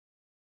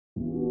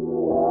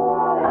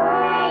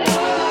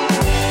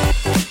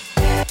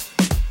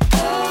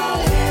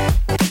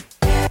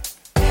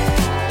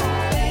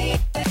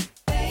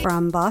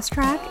From Boss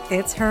Track,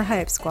 it's Her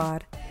Hype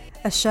Squad,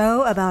 a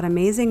show about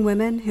amazing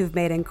women who've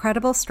made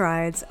incredible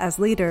strides as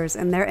leaders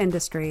in their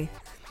industry.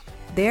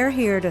 They're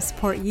here to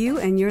support you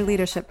and your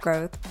leadership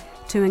growth,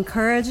 to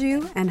encourage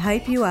you and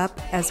hype you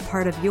up as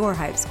part of your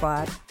Hype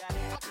Squad.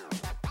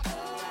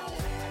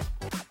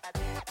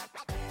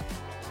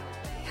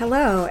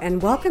 Hello, and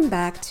welcome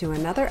back to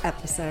another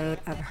episode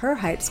of Her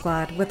Hype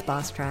Squad with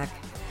Boss Track.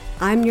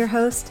 I'm your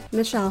host,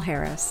 Michelle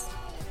Harris.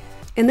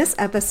 In this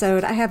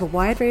episode, I have a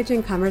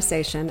wide-ranging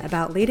conversation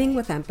about leading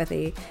with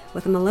empathy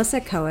with Melissa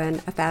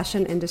Cohen, a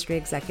fashion industry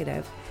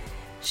executive.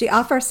 She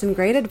offers some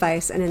great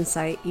advice and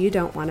insight you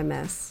don't want to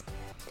miss.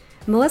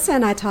 Melissa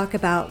and I talk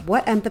about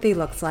what empathy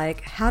looks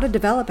like, how to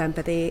develop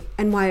empathy,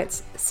 and why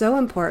it's so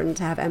important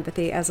to have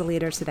empathy as a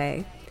leader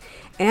today.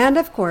 And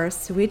of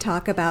course, we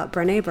talk about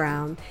Brené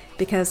Brown,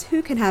 because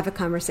who can have a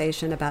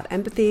conversation about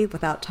empathy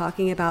without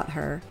talking about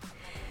her?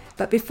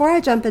 But before I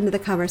jump into the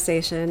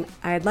conversation,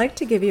 I'd like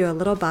to give you a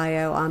little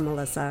bio on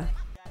Melissa.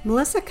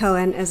 Melissa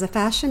Cohen is a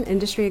fashion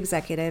industry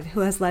executive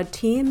who has led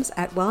teams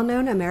at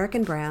well-known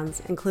American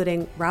brands,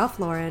 including Ralph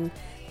Lauren,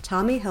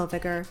 Tommy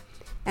Hilfiger,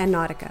 and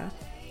Nautica.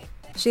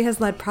 She has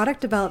led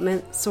product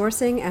development,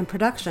 sourcing, and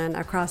production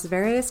across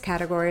various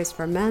categories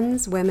for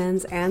men's,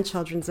 women's, and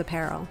children's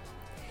apparel.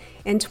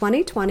 In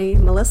 2020,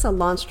 Melissa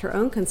launched her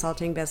own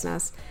consulting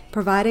business,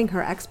 providing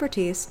her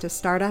expertise to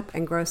startup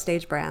and growth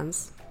stage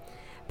brands.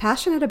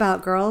 Passionate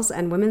about girls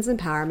and women's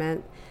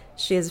empowerment,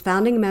 she is a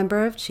founding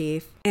member of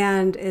Chief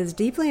and is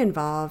deeply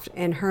involved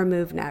in Her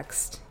Move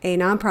Next, a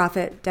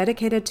nonprofit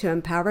dedicated to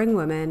empowering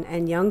women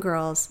and young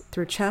girls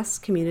through chess,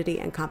 community,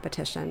 and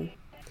competition.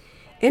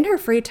 In her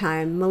free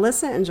time,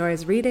 Melissa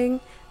enjoys reading,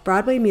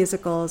 Broadway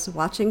musicals,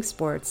 watching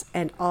sports,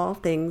 and all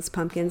things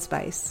pumpkin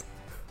spice.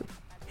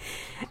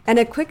 And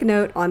a quick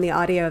note on the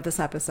audio of this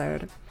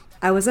episode.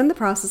 I was in the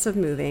process of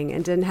moving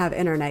and didn't have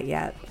internet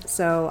yet,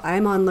 so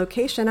I'm on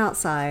location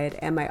outside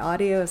and my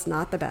audio is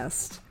not the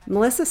best.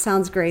 Melissa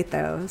sounds great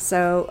though,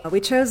 so we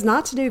chose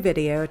not to do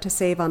video to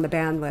save on the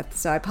bandwidth,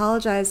 so I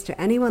apologize to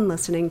anyone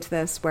listening to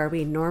this where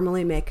we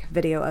normally make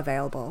video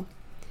available.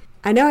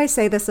 I know I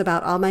say this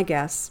about all my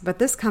guests, but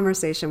this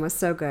conversation was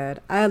so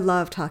good. I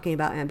love talking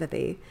about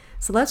empathy.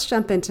 So let's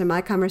jump into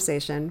my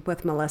conversation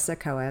with Melissa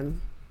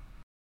Cohen.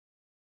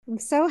 I'm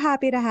so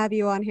happy to have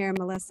you on here,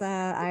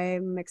 Melissa.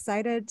 I'm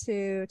excited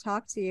to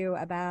talk to you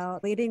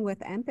about leading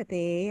with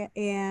empathy,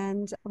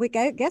 and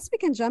guess we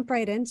can jump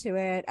right into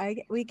it.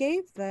 We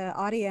gave the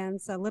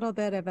audience a little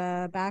bit of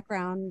a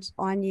background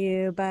on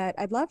you, but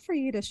I'd love for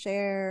you to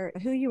share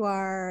who you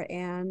are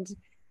and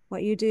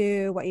what you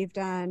do, what you've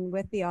done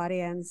with the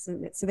audience,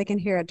 so they can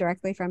hear it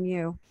directly from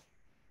you.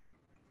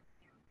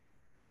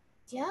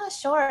 Yeah,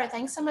 sure.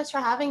 Thanks so much for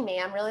having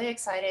me. I'm really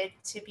excited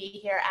to be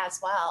here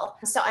as well.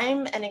 So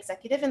I'm an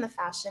executive in the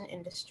fashion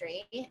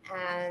industry,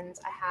 and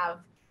I have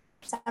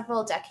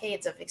several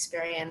decades of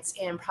experience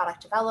in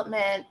product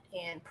development,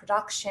 in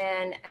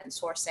production, and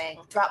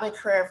sourcing. Throughout my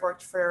career, I've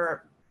worked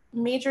for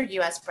major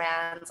US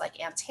brands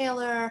like Ann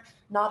Taylor,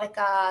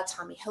 Nautica,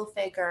 Tommy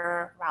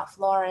Hilfiger, Ralph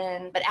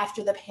Lauren. But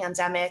after the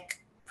pandemic,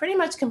 pretty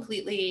much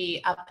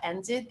completely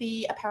upended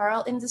the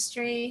apparel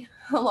industry,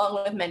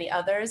 along with many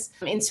others.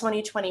 In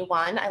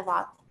 2021,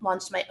 I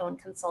launched my own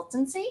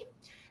consultancy.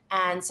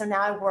 And so now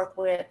I work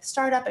with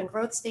startup and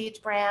growth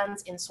stage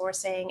brands in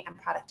sourcing and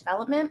product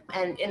development.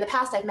 And in the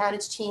past, I've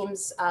managed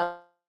teams of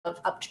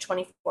up to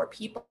 24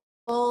 people.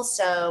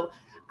 So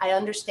I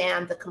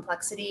understand the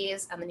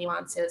complexities and the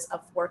nuances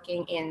of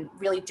working in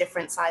really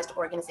different sized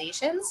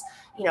organizations,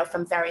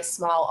 from very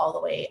small all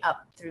the way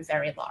up through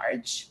very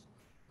large.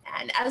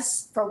 And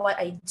as for what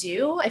I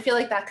do, I feel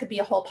like that could be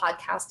a whole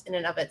podcast in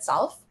and of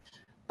itself.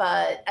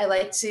 But I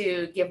like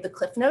to give the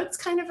Cliff Notes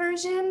kind of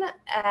version,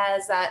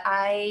 as that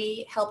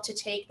I help to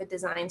take the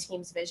design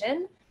team's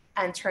vision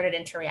and turn it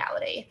into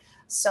reality.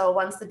 So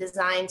once the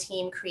design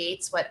team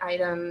creates what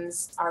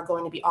items are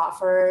going to be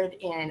offered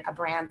in a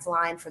brand's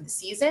line for the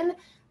season,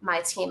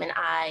 my team and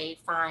I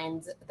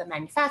find the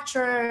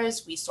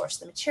manufacturers, we source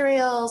the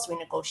materials, we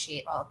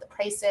negotiate all of the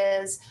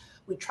prices,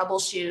 we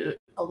troubleshoot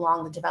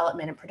along the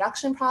development and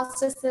production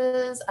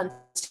processes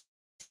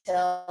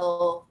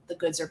until the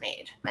goods are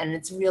made. And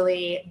it's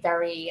really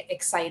very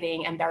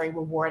exciting and very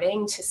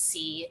rewarding to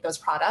see those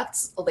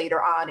products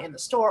later on in the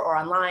store or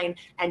online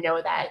and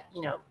know that,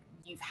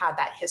 you've had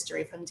that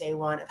history from day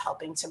one of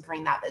helping to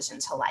bring that vision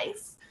to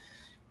life.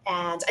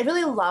 And I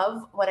really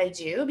love what I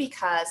do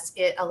because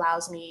it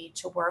allows me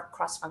to work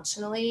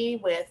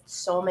cross-functionally with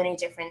so many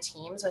different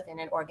teams within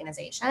an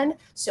organization.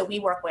 So we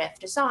work with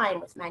design,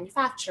 with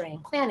manufacturing,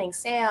 planning,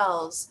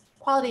 sales,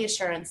 quality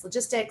assurance,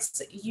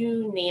 logistics,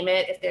 you name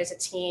it. If there's a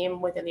team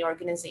within the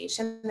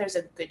organization, there's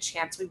a good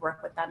chance we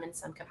work with them in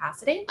some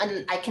capacity.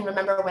 And I can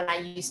remember when I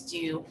used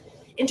to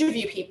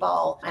interview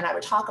people and I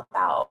would talk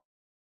about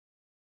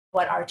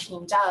what our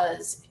team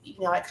does,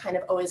 I kind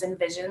of always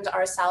envisioned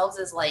ourselves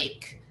as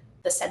like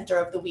the center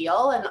of the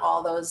wheel and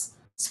all those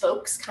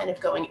folks kind of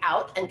going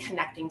out and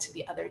connecting to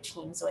the other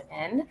teams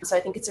within. So I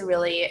think it's a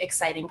really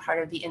exciting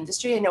part of the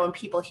industry. I know when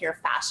people hear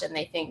fashion,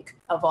 they think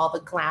of all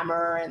the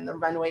glamour and the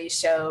runway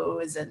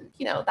shows, and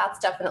that's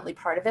definitely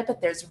part of it,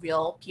 but there's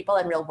real people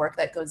and real work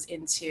that goes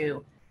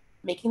into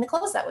making the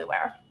clothes that we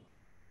wear.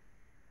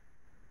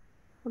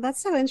 Well,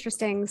 that's so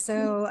interesting.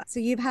 So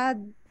you've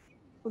had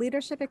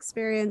leadership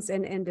experience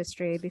in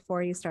industry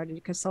before you started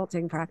your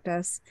consulting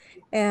practice.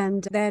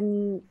 And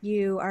then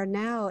you are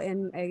now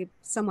in a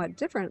somewhat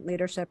different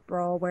leadership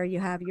role where you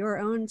have your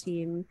own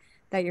team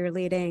that you're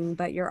leading,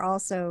 but you're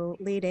also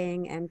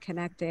leading and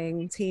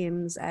connecting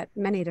teams at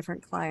many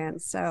different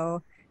clients.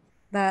 So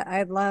that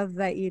I love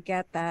that you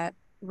get that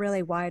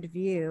really wide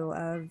view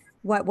of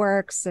what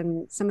works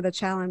and some of the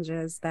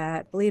challenges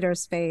that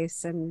leaders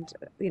face and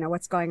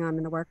what's going on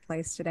in the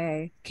workplace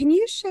today. Can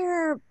you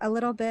share a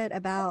little bit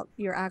about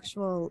your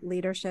actual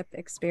leadership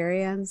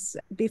experience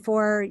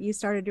before you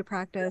started your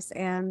practice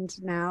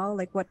and now,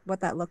 like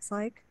what that looks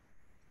like?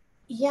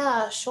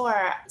 Yeah,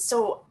 sure.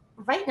 So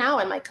right now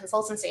in my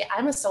consultancy,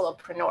 I'm a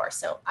solopreneur,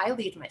 so I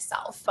lead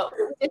myself. But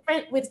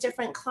with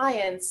different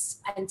clients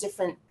and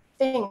different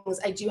things,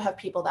 I do have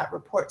people that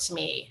report to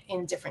me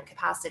in different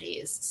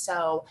capacities.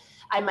 So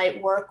I might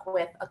work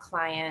with a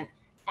client,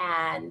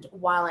 and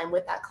while I'm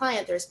with that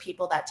client, there's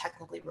people that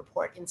technically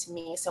report into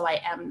me. So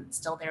I am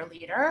still their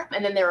leader.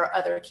 And then there are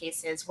other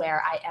cases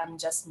where I am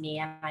just me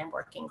and I'm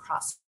working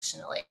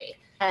cross-functionally.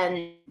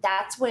 And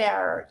that's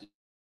where,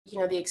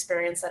 the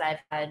experience that I've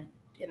had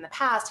in the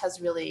past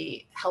has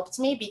really helped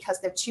me,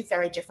 because they're two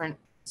very different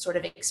sort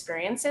of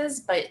experiences,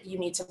 but you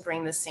need to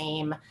bring the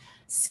same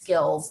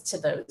skills to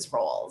those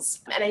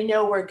roles. And I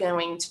know we're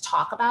going to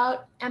talk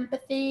about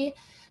empathy,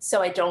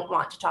 so I don't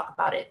want to talk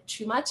about it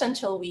too much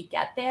until we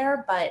get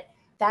there, but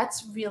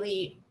that's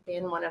really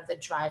been one of the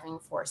driving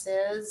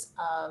forces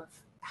of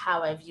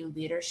how I view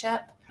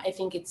leadership. I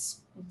think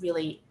it's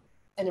really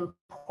an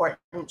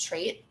important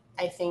trait.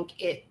 I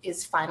think it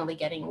is finally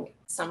getting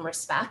some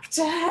respect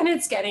and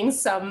it's getting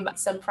some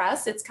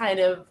press. It's kind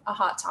of a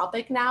hot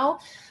topic now,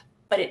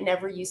 but it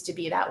never used to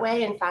be that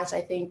way. In fact,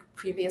 I think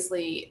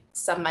previously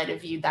some might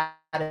have viewed that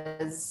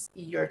as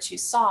you're too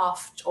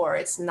soft, or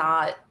it's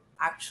not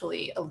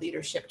actually a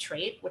leadership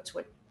trait, with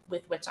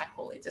which I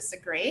wholly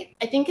disagree.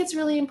 I think it's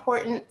really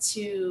important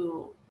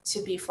to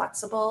be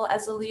flexible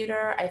as a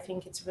leader. I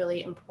think it's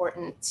really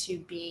important to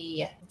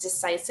be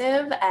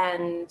decisive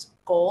and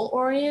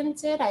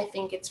goal-oriented. I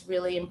think it's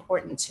really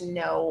important to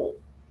know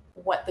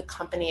what the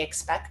company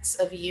expects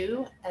of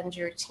you and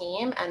your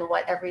team and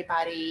what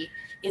everybody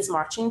is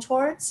marching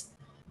towards,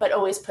 but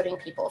always putting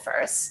people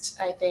first.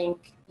 I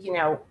think,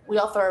 we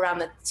all throw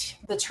around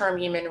the term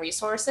human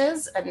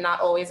resources, and not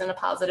always in a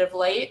positive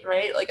light,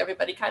 right? Like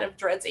everybody kind of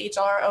dreads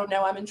HR. Oh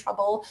no, I'm in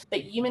trouble.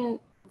 But human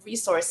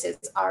resources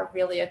are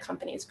really a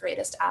company's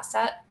greatest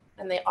asset,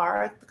 and they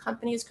are the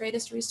company's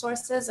greatest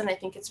resources. And I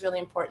think it's really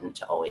important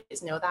to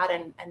always know that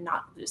and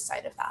not lose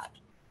sight of that.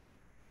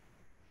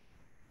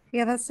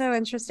 Yeah, that's so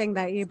interesting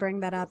that you bring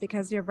that up,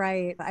 because you're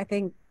right. I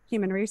think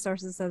human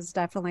resources has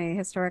definitely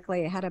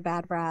historically had a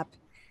bad rap,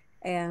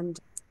 and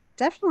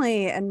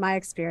definitely, in my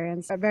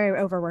experience, a very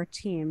overworked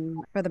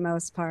team for the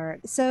most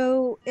part.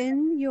 So,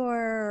 in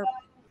your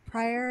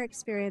prior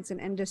experience in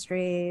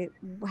industry,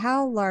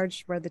 how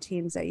large were the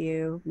teams that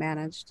you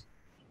managed?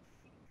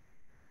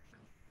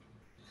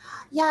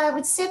 Yeah, I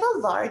would say the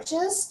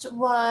largest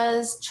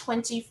was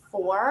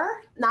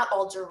 24. Not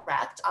all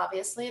direct,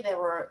 obviously. There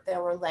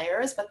were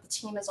layers, but the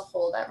team as a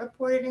whole that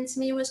reported into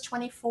me was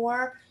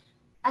 24.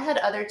 I had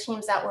other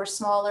teams that were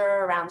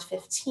smaller, around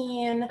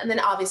 15. And then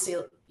obviously,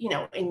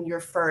 in your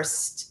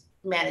first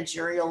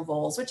managerial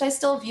roles, which I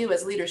still view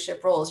as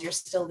leadership roles, you're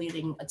still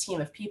leading a team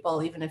of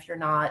people, even if you're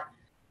not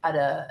at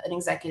an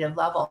executive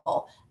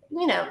level,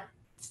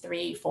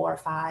 3, 4,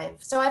 5.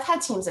 So I've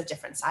had teams of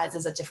different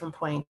sizes at different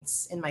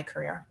points in my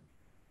career.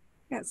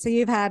 Yeah, so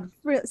you've had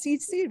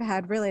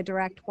really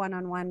direct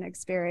one-on-one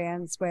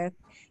experience with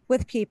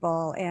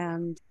people,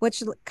 and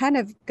which kind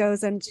of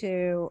goes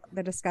into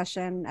the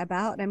discussion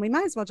about, and we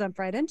might as well jump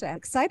right into it.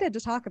 Excited to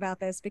talk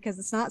about this because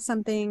it's not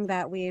something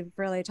that we've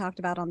really talked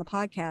about on the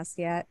podcast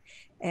yet,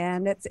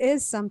 and it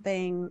is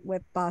something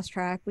with Boss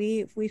Track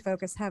we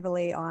focus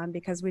heavily on,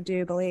 because we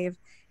do believe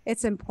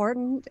it's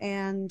important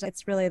and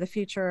it's really the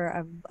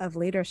future of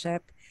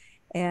leadership.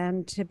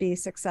 And to be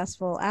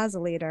successful as a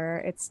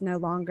leader, it's no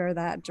longer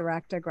that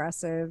direct,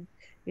 aggressive,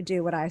 you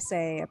do what I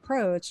say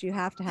approach. You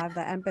have to have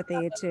the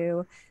empathy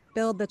to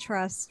build the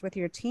trust with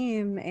your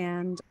team,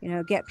 and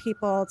get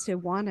people to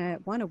want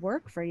to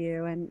work for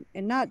you, and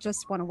not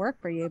just want to work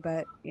for you,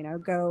 but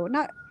go,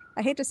 not,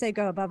 I hate to say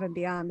go above and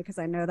beyond, because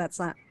I know that's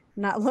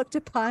not looked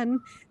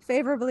upon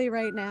favorably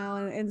right now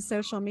in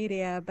social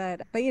media,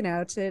 but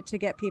to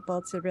get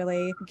people to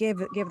really give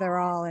their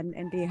all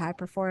and be high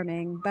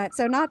performing. But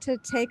so, not to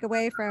take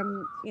away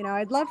from,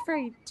 I'd love for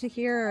you to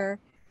hear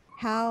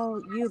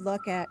how you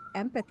look at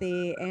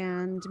empathy,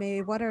 and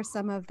maybe what are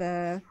some of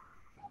the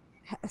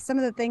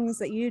things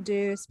that you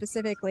do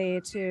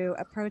specifically to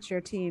approach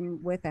your team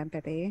with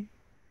empathy.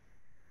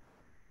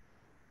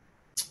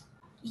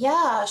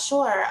 Yeah,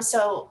 sure.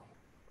 So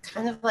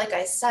kind of like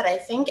I said, I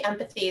think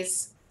empathy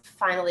is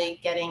finally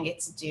getting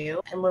its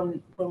due. And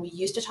when we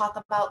used to talk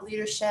about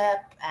leadership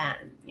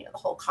and the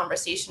whole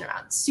conversation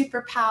around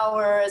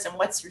superpowers and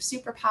what's your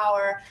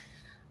superpower,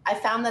 I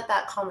found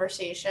that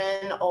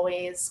conversation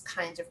always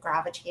kind of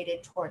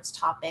gravitated towards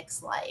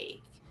topics like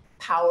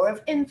power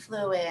of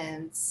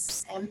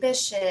influence,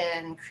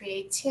 ambition,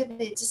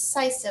 creativity,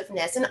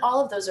 decisiveness, and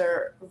all of those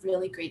are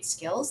really great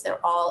skills.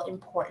 They're all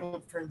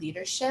important for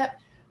leadership.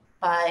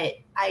 But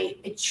I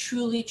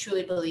truly,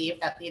 truly believe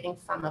that leading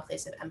from a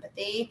place of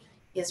empathy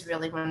is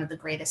really one of the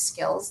greatest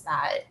skills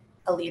that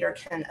a leader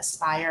can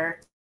aspire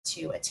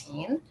to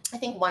attain. I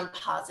think one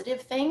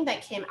positive thing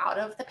that came out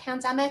of the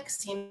pandemic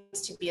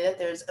seems to be that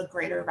there's a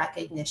greater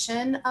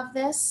recognition of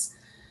this.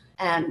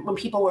 And when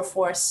people were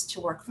forced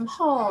to work from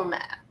home,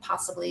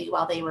 possibly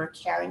while they were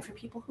caring for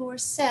people who were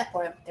sick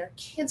or their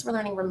kids were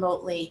learning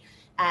remotely,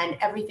 and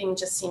everything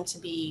just seemed to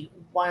be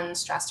one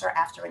stressor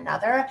after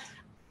another,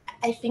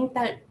 I think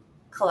that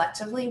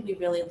collectively we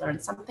really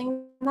learned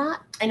something from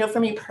that. I know for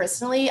me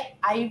personally,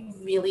 I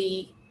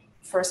really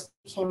first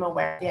became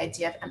aware of the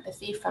idea of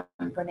empathy from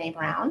Brene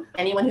Brown.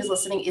 Anyone who's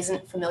listening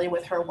isn't familiar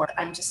with her work,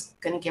 I'm just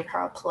going to give her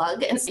a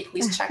plug and say,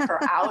 please check her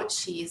out.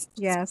 She's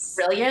Yes.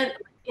 brilliant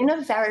in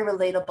a very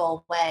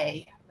relatable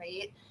way,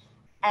 right?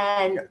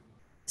 And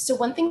so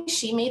one thing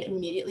she made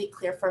immediately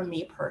clear for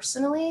me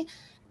personally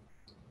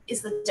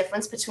is the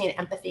difference between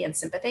empathy and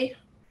sympathy.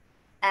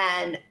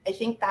 And I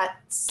think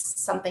that's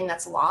something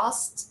that's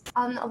lost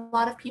on a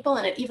lot of people.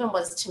 And it even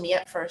was to me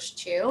at first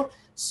too.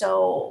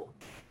 So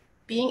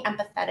being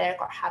empathetic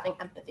or having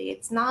empathy,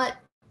 it's not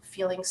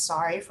feeling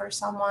sorry for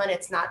someone.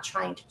 It's not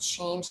trying to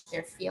change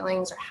their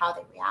feelings or how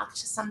they react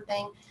to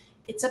something.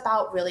 It's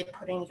about really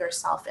putting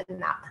yourself in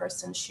that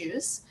person's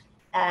shoes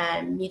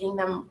and meeting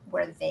them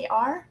where they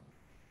are,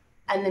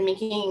 and then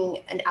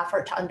making an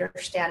effort to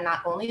understand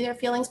not only their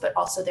feelings, but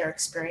also their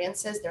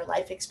experiences, their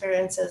life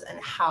experiences, and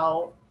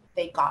how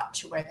they got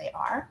to where they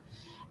are.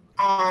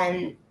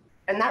 And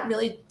that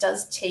really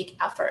does take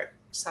effort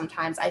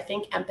sometimes. I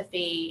think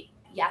empathy,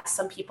 yes,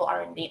 some people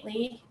are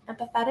innately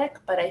empathetic,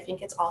 but I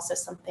think it's also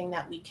something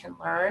that we can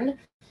learn,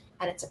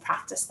 and it's a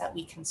practice that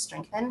we can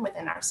strengthen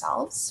within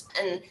ourselves.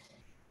 And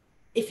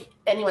if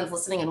anyone's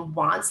listening and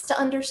wants to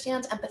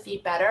understand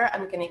empathy better,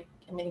 I'm going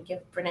to give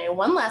Brene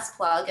one last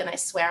plug, and I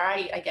swear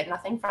I get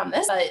nothing from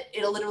this, but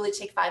it'll literally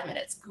take 5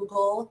 minutes.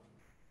 Google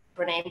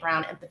Brene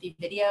Brown empathy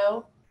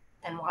video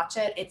and watch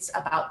it. It's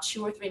about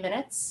 2 or 3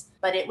 minutes,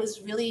 but it was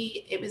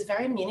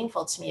very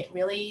meaningful to me. It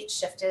really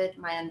shifted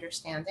my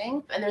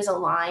understanding. And there's a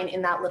line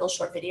in that little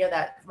short video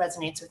that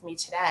resonates with me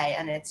today.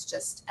 And it's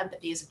just,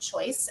 empathy is a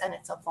choice, and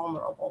it's a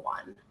vulnerable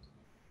one.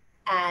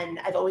 And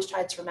I've always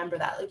tried to remember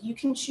that, like, you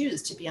can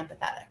choose to be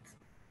empathetic.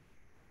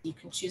 You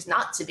can choose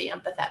not to be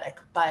empathetic,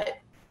 but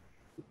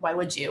why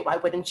would you? Why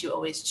wouldn't you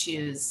always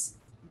choose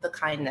the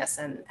kindness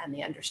and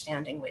the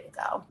understanding way to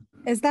go?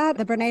 Is that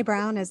the Brene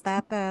Brown? Is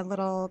that the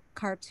little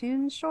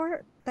cartoon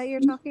short that you're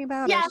talking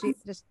about? Yeah, Or she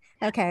just,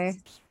 okay.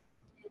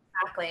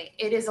 exactly.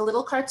 It is a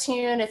little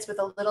cartoon. It's with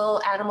a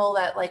little animal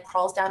that like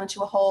crawls down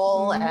into a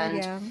hole, and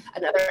Yeah.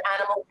 another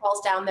animal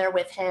crawls down there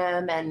with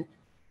him. And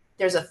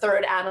there's a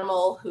third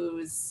animal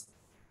who's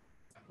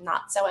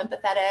not so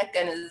empathetic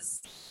and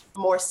is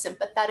more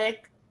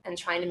sympathetic and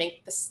trying to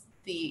make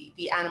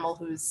the animal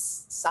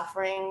who's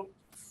suffering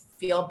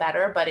feel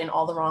better, but in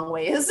all the wrong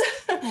ways.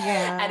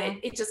 Yeah. And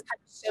it just kind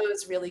of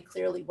shows really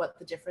clearly what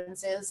the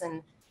difference is,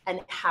 and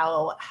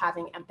how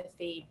having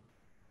empathy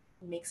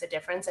makes a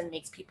difference and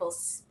makes people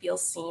feel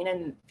seen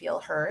and feel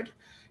heard.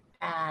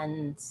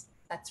 And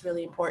that's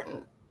really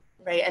important,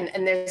 right?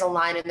 And there's a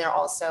line in there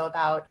also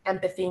about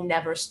empathy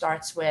never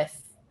starts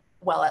with,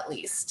 well, at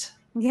least.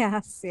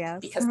 Yes, yes.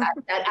 Because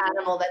that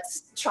animal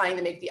that's trying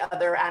to make the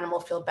other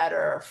animal feel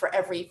better for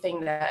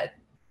everything that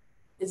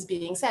is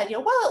being said,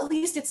 well, at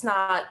least it's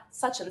not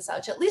such and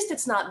such, at least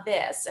it's not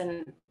this.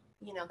 And,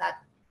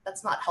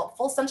 that's not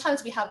helpful.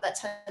 Sometimes we have that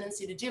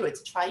tendency to do it,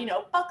 to try,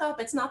 buck up,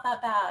 it's not that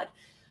bad.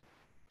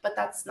 But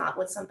that's not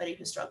what somebody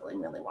who's struggling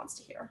really wants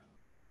to hear.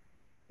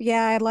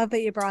 Yeah, I love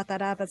that you brought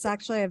that up. It's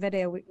actually a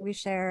video we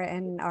share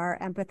in our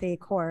empathy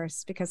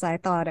course, because I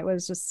thought it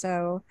was just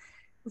so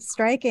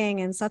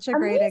striking and such a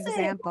great Amazing.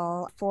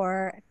 example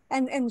for,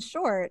 and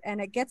short, and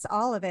it gets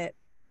all of it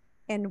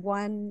in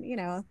one,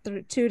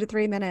 2 to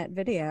 3 minute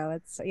video.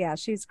 Yeah,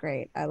 she's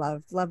great. I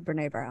love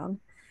Brene Brown.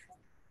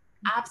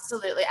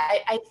 Absolutely.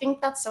 I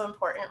think that's so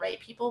important, right?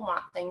 People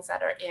want things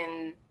that are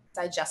in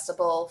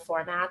digestible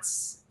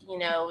formats.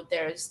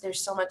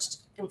 There's so much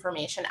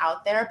information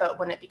out there, but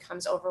when it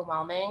becomes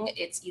overwhelming,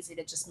 it's easy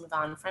to just move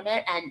on from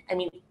it. And I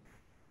mean,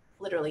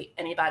 literally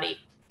anybody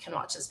can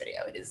watch this video.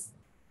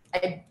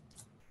 I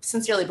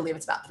sincerely believe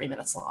it's about 3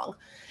 minutes long.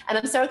 And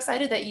I'm so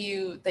excited that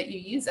you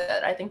use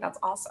it. I think that's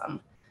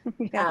awesome.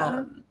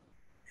 Yeah.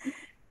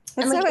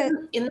 And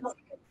like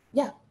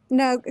yeah.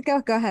 No,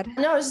 go ahead.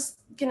 No, I was just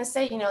gonna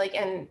say, like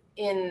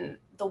in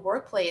the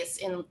workplace,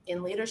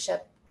 in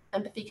leadership,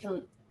 empathy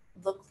can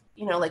look,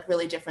 like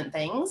really different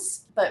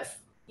things. But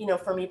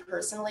for me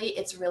personally,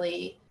 it's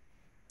really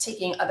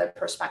taking other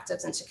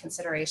perspectives into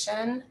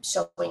consideration,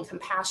 showing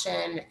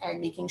compassion, and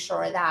making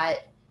sure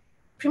that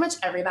pretty much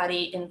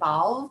everybody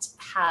involved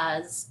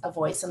has a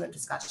voice in the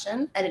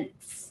discussion. And a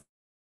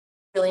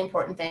really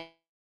important thing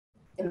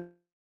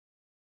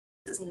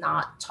is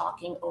not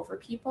talking over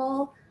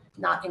people,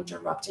 not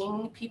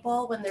interrupting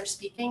people when they're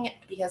speaking,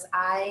 because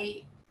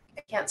I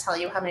can't tell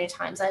you how many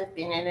times I've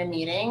been in a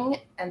meeting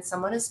and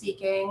someone is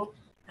speaking,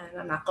 and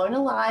I'm not going to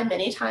lie,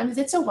 many times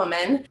it's a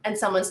woman, and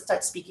someone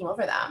starts speaking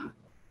over them.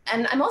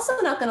 And I'm also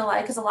not going to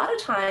lie, because a lot of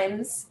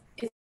times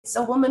it's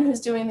a woman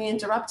who's doing the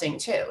interrupting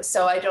too.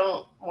 So I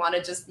don't want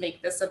to just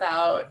make this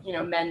about,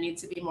 men need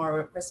to be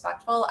more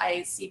respectful.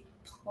 I see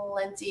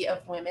plenty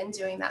of women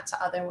doing that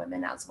to other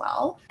women as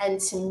well. And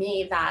to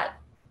me,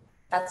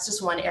 that's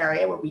just one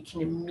area where we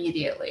can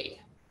immediately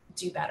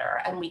do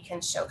better and we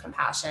can show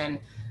compassion,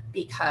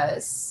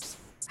 because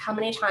how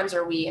many times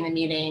are we in a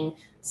meeting,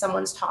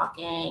 someone's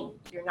talking,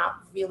 you're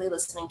not really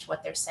listening to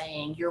what they're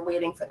saying, you're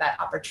waiting for that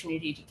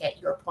opportunity to get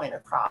your point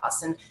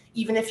across. And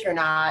even if you're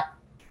not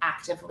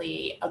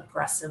actively,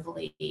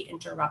 aggressively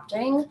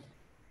interrupting,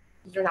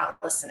 you're not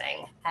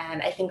listening.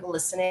 And I think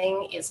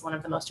listening is one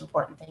of the most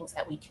important things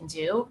that we can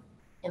do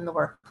in the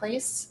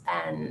workplace,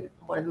 and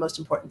one of the most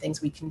important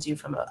things we can do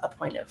from a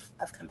point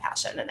of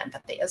compassion and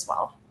empathy as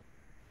well.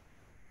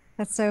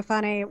 That's so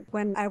funny.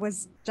 When I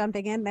was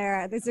jumping in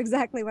there, that's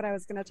exactly what I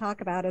was going to talk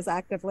about, is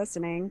active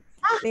listening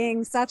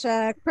being such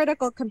a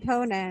critical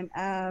component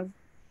of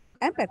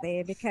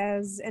empathy,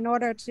 because in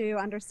order to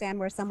understand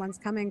where someone's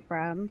coming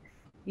from,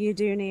 you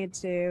do need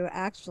to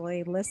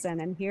actually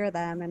listen and hear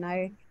them. And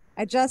I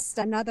just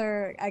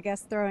I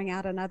guess throwing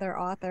out another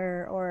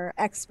author or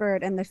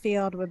expert in the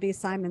field would be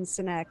Simon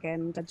Sinek.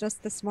 And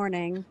just this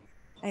morning,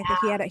 I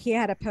think he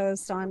had a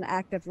post on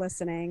active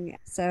listening.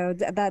 So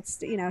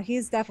that's,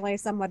 he's definitely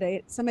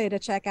somebody to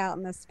check out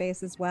in this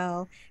space as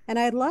well. And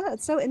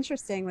it's so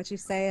interesting what you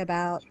say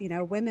about,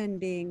 women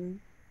being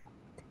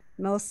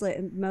most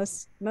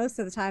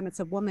of the time it's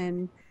a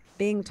woman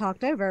being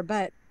talked over,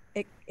 but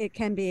it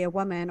can be a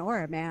woman or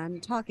a man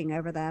talking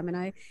over them.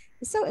 And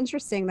it's so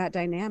interesting, that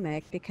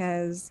dynamic,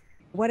 because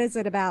what is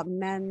it about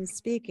men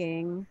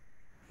speaking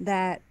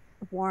that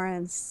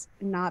warrants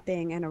not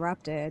being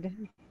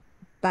interrupted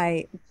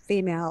by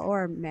female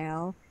or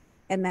male,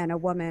 and then a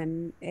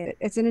woman?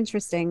 It's an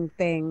interesting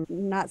thing,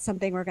 not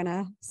something we're going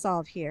to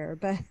solve here,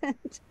 but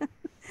it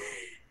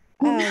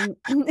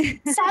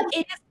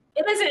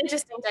is an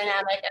interesting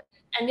dynamic.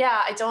 And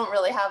yeah, I don't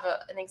really have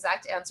an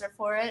exact answer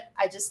for it.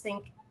 I just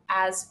think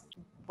as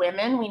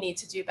women, we need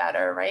to do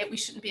better, right? We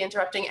shouldn't be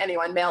interrupting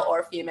anyone, male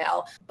or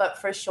female, but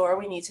for sure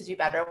we need to do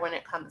better when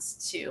it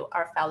comes to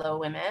our fellow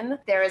women.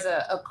 There is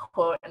a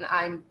quote, and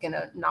I'm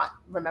gonna not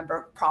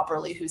remember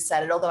properly who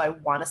said it, although I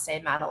want to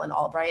say Madeleine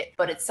Albright,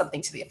 but it's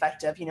something to the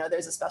effect of,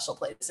 there's a special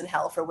place in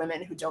hell for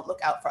women who don't look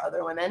out for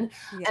other women.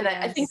 Yes. And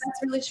I think that's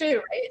really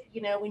true,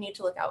 right? We need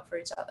to look out for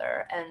each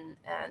other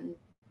and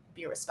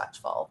be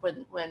respectful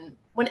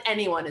when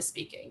anyone is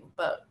speaking,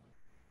 but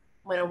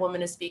when a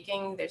woman is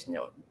speaking, there's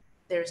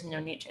no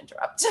need to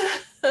interrupt.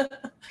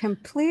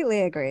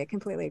 Completely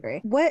agree.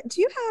 What do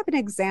you have an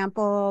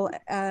example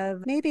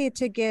of, maybe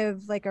to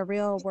give like a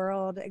real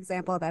world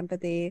example of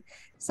empathy,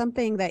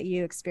 something that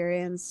you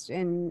experienced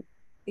in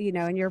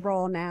your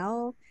role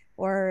now,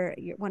 or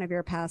one of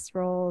your past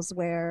roles,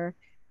 where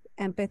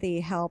empathy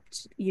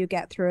helped you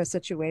get through a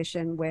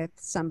situation with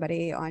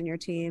somebody on your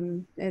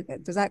team?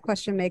 Does that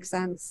question make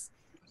sense?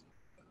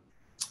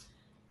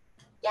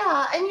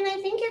 Yeah, I mean,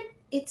 I think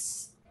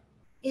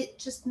it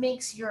just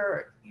makes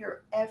your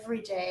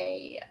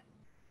everyday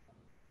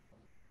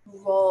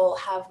role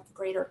have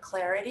greater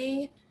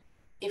clarity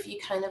if you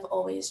kind of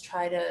always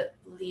try to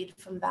lead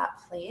from that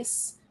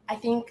place. I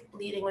think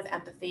leading with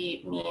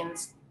empathy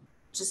means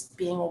just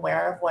being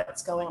aware of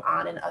what's going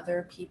on in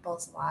other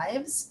people's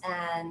lives.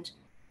 And,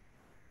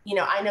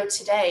 I know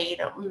today,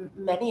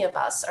 many of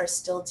us are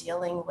still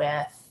dealing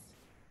with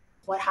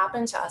what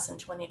happened to us in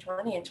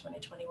 2020 and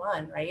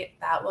 2021, right?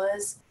 That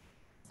was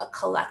a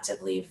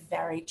collectively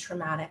very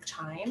traumatic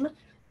time.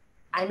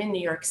 I'm in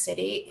New York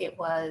City. It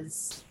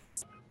was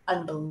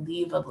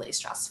unbelievably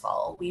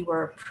stressful. We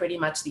were pretty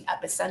much the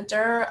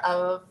epicenter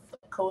of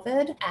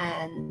COVID,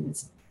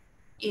 and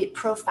it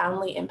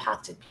profoundly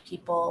impacted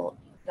people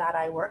that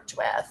I worked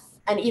with.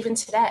 And even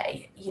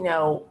today,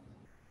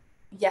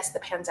 yes, the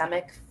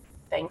pandemic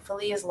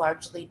thankfully is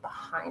largely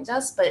behind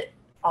us, but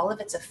all of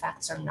its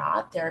effects are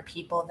not. There are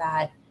people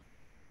that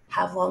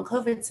have long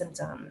COVID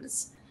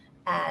symptoms,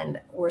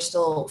 and we're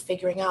still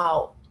figuring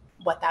out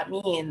what that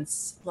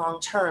means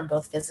long term,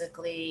 both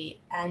physically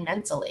and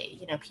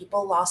mentally.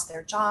 People lost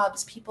their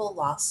jobs, people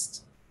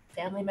lost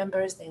family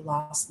members, they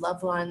lost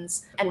loved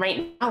ones. And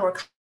right now we're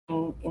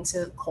coming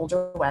into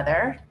colder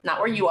weather, not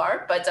where you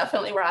are, but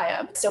definitely where I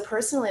am. So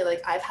personally,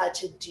 I've had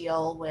to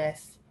deal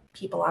with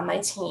people on my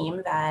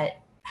team that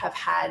have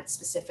had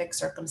specific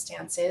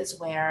circumstances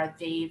where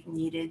they've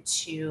needed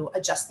to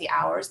adjust the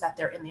hours that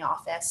they're in the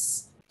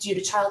office due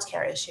to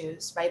childcare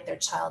issues, right? Their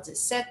child is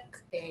sick,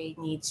 they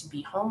need to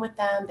be home with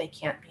them, they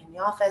can't be in the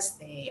office,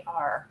 they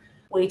are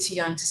way too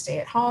young to stay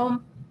at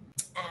home.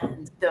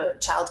 And the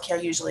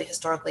childcare usually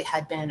historically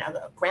had been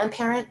a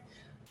grandparent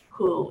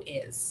who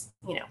is,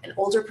 an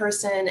older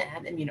person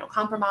and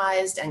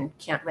immunocompromised and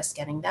can't risk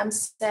getting them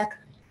sick.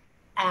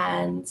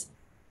 And,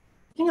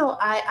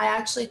 I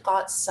actually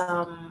got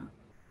some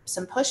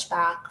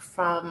pushback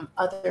from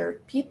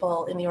other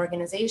people in the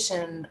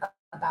organization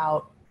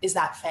about, is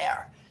that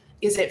fair?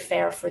 Is it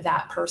fair for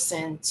that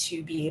person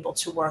to be able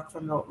to work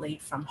remotely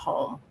from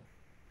home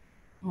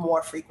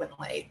more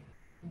frequently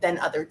than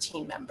other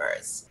team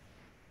members?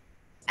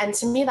 And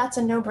to me, that's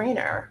a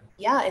no-brainer.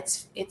 Yeah,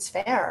 it's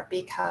fair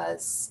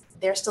because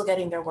they're still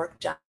getting their work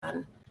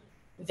done.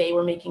 They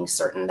were making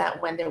certain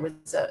that when there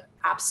was an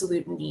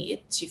absolute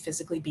need to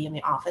physically be in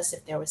the office,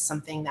 if there was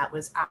something that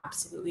was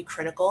absolutely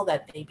critical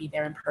that they be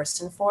there in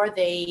person for,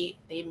 they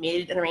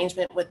made an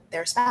arrangement with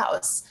their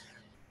spouse.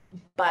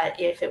 But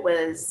if it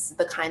was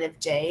the kind of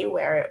day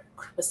where it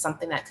was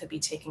something that could be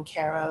taken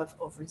care of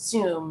over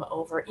Zoom,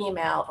 over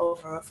email,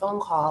 over a phone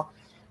call,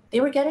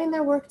 they were getting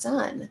their work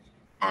done.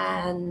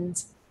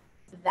 And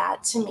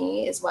that to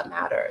me is what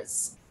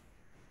matters.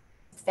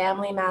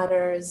 Family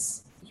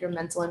matters, your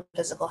mental and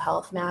physical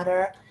health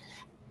matter.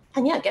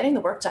 And yeah, getting the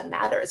work done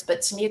matters,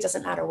 but to me, it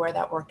doesn't matter where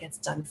that work gets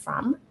done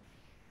from.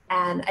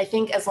 And I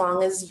think as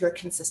long as you're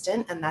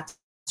consistent and that's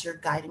your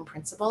guiding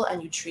principle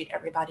and you treat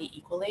everybody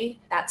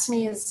equally, that to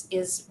me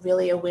is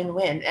really a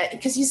win-win.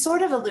 Because you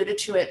sort of alluded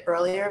to it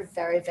earlier,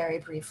 very, very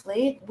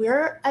briefly.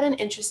 We're at an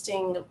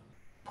interesting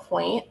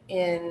point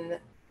in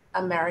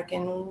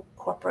American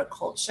corporate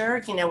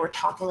culture. We're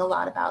talking a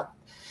lot about,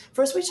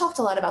 first we talked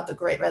a lot about the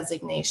Great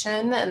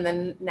Resignation, and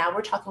then now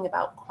we're talking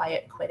about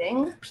quiet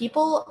quitting.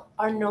 People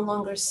are no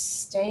longer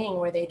staying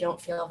where they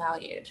don't feel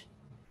valued.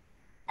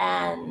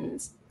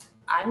 And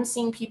I'm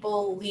seeing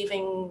people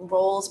leaving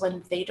roles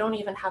when they don't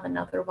even have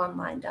another one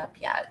lined up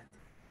yet,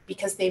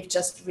 because they've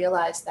just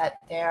realized that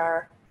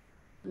their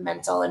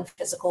mental and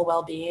physical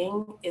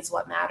well-being is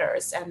what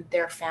matters and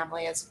their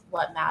family is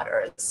what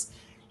matters.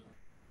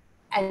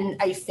 And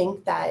I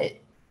think that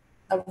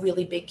a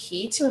really big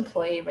key to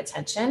employee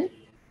retention.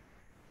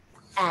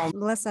 And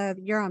Melissa,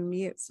 you're on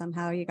mute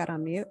somehow. You got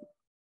on mute.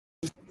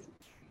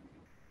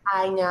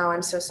 I know,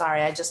 I'm so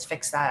sorry. I just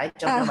fixed that. I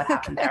don't know what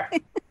happened there.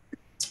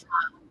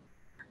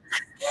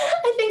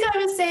 I think I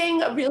was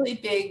saying a really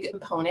big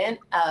component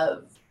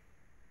of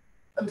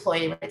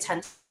employee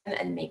retention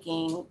and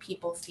making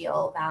people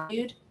feel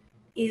valued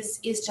is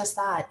just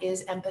that,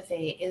 is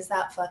empathy, is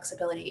that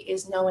flexibility,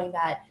 is knowing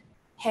that,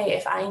 hey,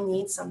 if I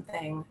need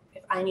something,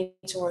 if I need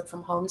to work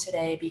from home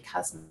today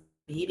because my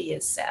baby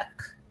is sick,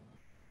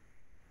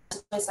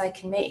 as I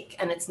can make,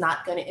 and it's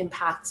not going to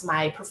impact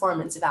my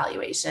performance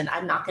evaluation.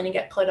 I'm not going to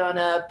get put on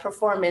a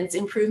performance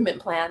improvement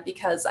plan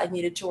because I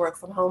needed to work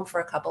from home for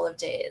a couple of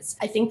days.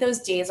 I think those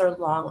days are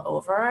long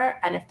over,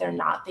 and if they're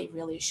not, they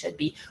really should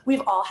be.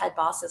 We've all had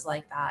bosses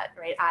like that,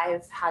 right?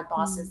 I've had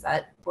bosses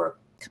that were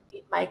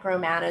complete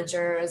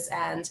micromanagers,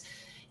 and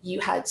you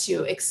had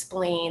to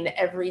explain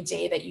every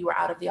day that you were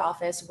out of the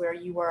office, where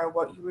you were,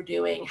 what you were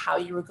doing, how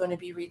you were going to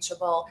be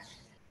reachable.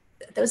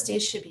 Those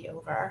days should be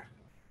over.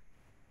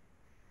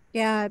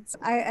 Yeah,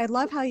 I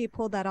love how you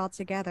pulled that all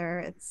together.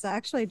 It's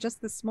actually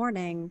just this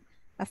morning,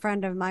 a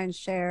friend of mine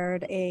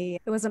shared it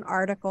was an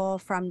article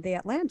from The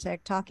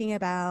Atlantic talking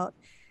about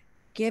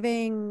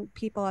giving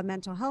people a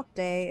mental health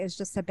day is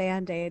just a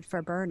band-aid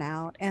for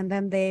burnout. And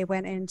then they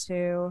went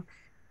into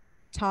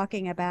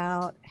talking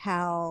about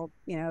how,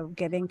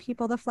 giving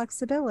people the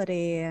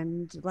flexibility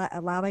and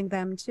allowing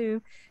them to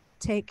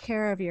take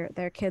care of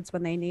their kids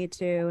when they need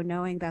to,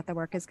 knowing that the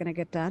work is going to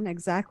get done.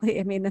 Exactly.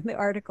 I mean, the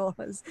article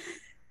was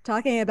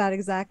talking about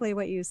exactly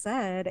what you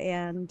said.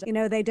 And,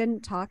 they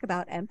didn't talk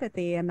about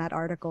empathy in that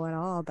article at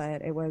all,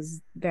 but it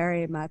was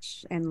very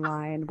much in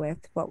line with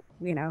what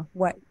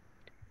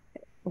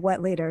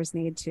leaders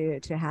need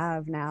to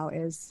have now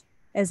is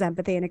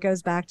empathy. And it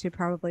goes back to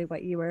probably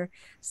what you were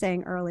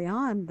saying early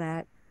on,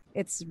 that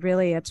it's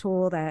really a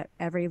tool that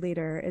every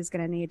leader is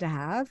going to need to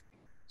have,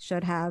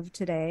 should have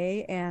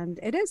today. And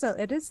it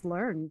is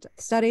learned.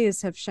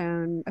 Studies have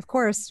shown, of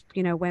course,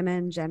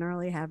 women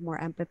generally have more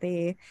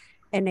empathy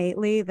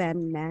innately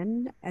than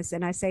men,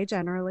 and I say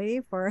generally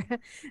for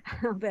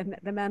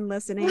the men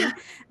listening,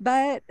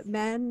 but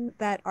men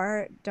that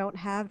don't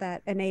have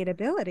that innate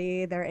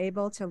ability, they're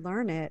able to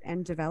learn it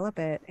and develop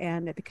it,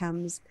 and it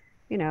becomes,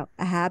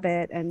 a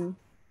habit and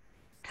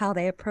how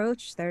they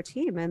approach their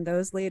team. And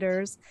those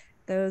leaders,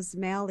 those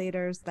male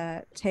leaders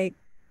that take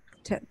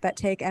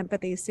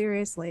empathy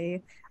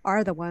seriously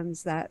are the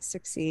ones that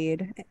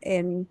succeed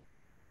in,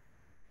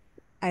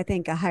 I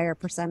think, at a higher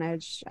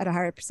percentage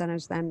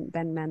than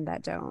men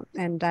that don't.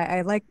 And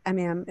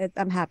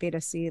I'm happy to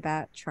see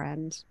that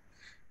trend.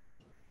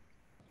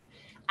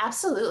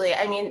 Absolutely.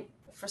 I mean,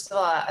 first of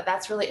all,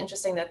 that's really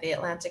interesting that The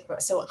Atlantic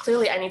wrote. So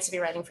clearly I need to be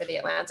writing for The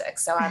Atlantic.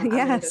 So I'm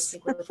going to go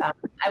speak with them.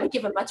 I would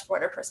give a much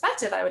broader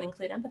perspective. I would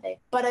include empathy.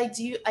 But I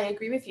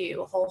agree with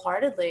you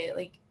wholeheartedly.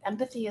 Like,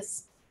 empathy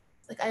is,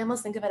 like, I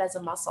almost think of it as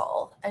a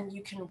muscle, and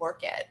you can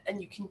work it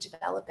and you can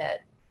develop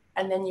it.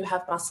 And then you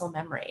have muscle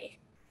memory.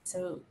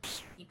 So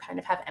you kind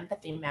of have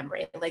empathy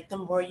memory. Like the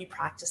more you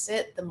practice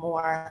it, the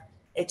more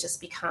it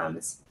just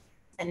becomes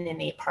an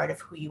innate part of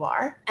who you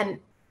are. And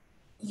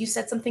you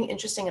said something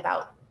interesting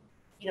about,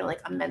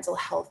 like a mental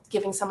health,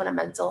 giving someone a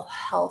mental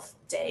health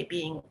day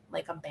being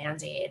like a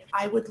Band-Aid.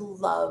 I would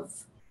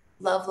love,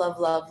 love, love,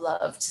 love,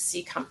 love to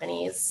see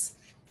companies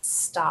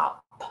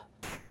stop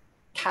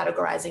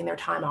categorizing their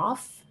time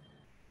off.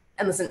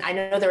 And listen, I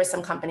know there are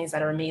some companies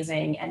that are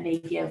amazing and they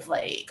give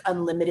like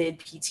unlimited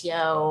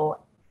PTO.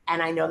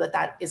 And I know that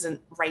that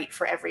isn't right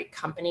for every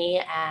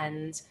company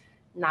and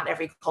not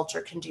every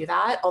culture can do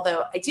that.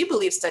 Although I do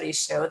believe studies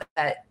show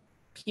that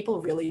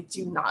people really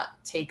do not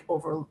take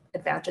over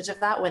advantage of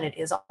that when it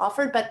is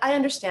offered. But I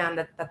understand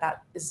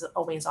that is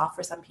always off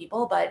for some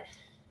people, but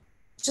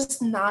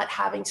just not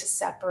having to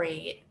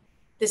separate,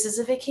 this is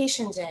a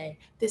vacation day,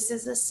 this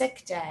is a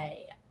sick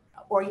day,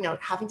 or,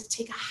 having to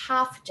take a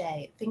half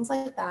day, things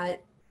like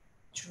that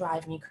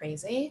drive me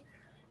crazy.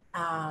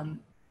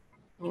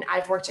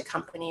 I've worked at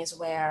companies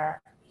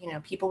where,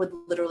 people would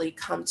literally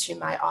come to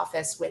my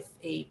office with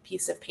a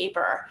piece of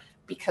paper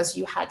because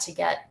you had to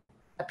get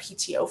a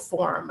PTO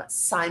form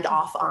signed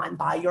off on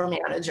by your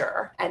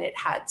manager. And it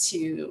had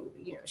to,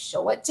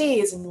 show what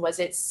days, and was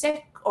it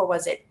sick or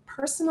was it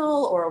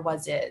personal or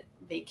was it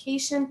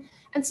vacation?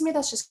 And to me,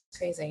 that's just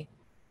crazy.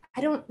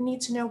 I don't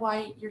need to know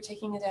why you're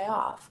taking a day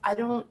off. I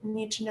don't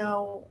need to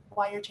know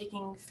why you're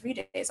taking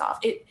 3 days off.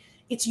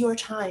 It's your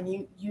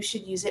time. You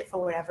should use it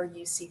for whatever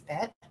you see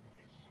fit.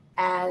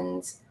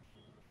 And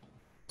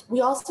we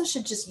also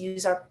should just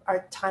use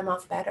our time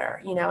off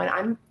better,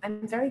 and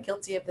I'm very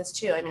guilty of this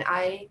too.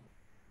 I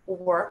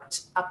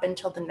worked up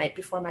until the night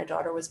before my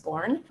daughter was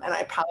born, and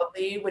I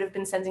probably would have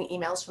been sending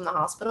emails from the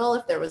hospital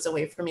if there was a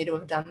way for me to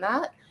have done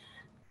that.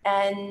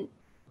 And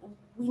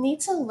we need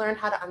to learn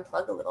how to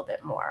unplug a little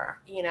bit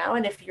more,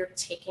 and if you're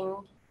taking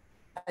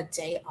a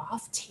day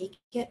off, take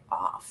it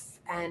off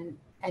and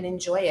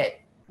enjoy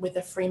it with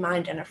a free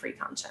mind and a free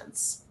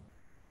conscience.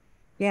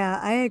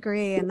 Yeah, I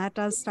agree. And that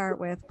does start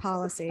with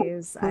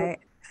policies, I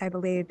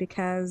believe,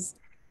 because,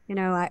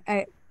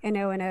 I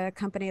know in a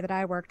company that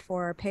I worked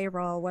for,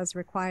 payroll was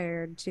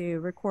required to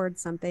record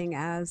something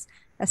as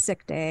a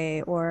sick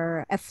day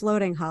or a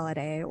floating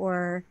holiday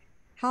or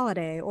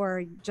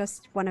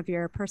just one of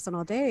your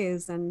personal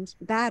days. And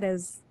that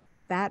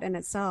in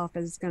itself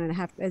is going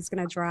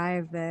to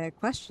drive the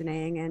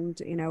questioning.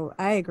 And,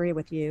 I agree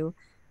with you.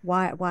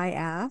 Why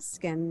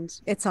ask? And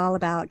it's all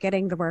about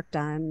getting the work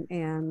done.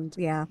 And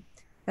yeah,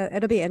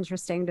 it'll be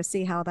interesting to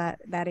see how that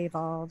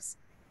evolves.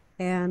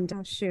 And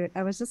oh shoot,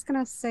 I was just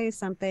gonna say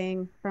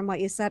something from what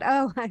you said.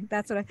 Oh,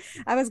 that's what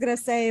I was gonna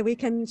say. We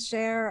can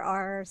share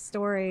our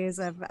stories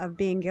of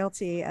being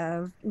guilty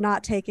of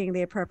not taking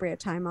the appropriate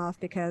time off,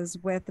 because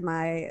with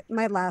my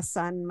last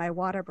son, my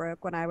water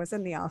broke when I was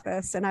in the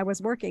office and I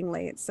was working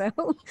late. So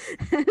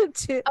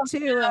Okay,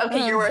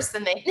 you're worse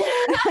than me.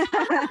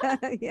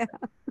 yeah.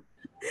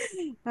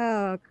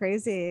 Oh,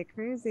 crazy,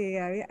 crazy.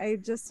 I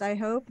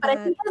hope But I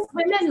that. think as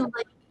women,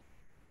 like,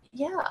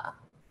 yeah,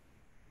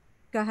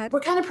 Go ahead.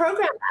 we're kind of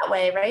programmed that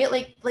way, right?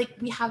 Like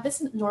we have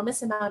this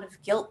enormous amount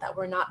of guilt that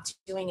we're not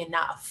doing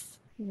enough,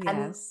 and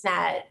Yes.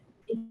 that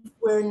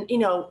we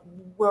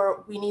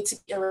need to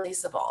be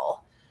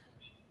irreplaceable.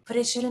 But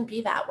it shouldn't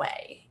be that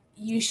way.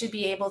 You should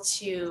be able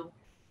to,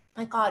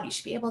 my God, you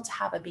should be able to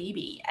have a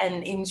baby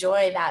and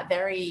enjoy that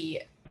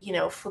very,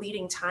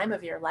 fleeting time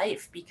of your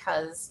life,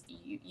 because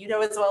you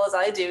know as well as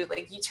I do,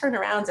 like you turn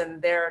around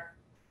and they're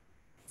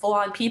full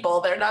on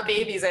people, they're not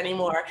babies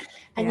anymore.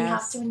 And you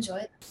have to Yes.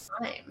 enjoy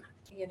the time.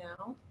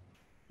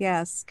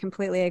 Yes,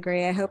 completely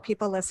agree. I hope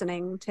people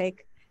listening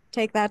take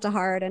that to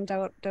heart and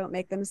don't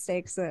make the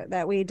mistakes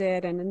that we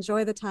did, and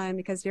enjoy the time,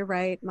 because you're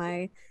right.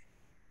 My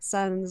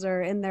sons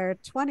are in their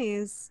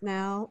 20s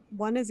now.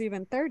 One is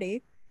even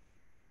 30.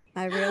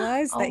 I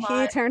realized Oh that he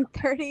my. turned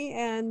 30,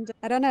 and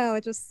I don't know,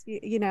 it just,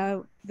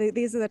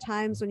 these are the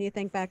times when you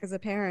think back as a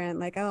parent,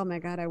 like, oh my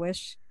God, I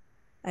wish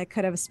I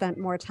could have spent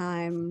more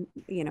time,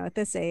 at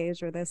this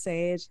age or this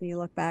age. And you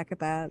look back at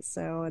that.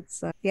 So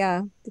it's,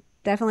 yeah,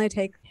 definitely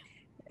take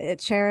it,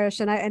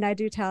 cherish. And I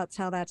do tell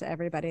that to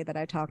everybody that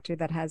I talk to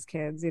that has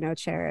kids,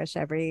 cherish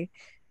every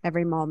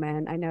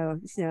moment. I know,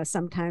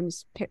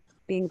 sometimes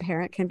being a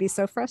parent can be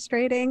so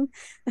frustrating,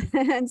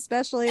 and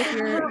especially if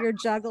you're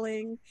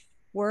juggling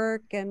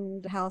work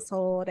and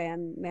household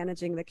and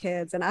managing the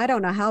kids. And I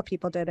don't know how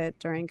people did it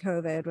during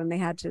COVID when they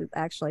had to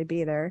actually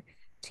be there,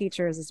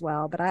 teachers as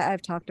well. But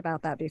I've talked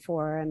about that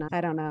before, and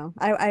I don't know.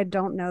 I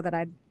don't know that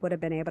I would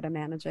have been able to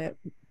manage it.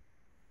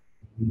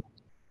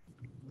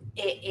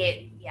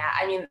 Yeah,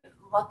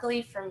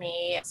 luckily for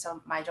me,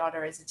 so my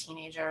daughter is a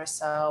teenager,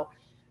 so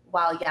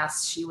while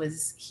yes, she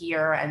was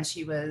here and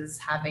she was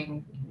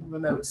having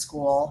remote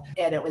school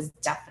and it was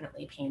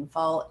definitely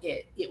painful,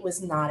 it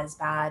was not as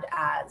bad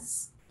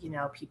as,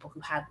 people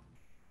who had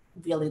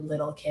really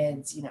little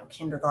kids,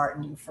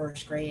 kindergarten,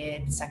 first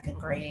grade, second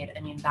grade.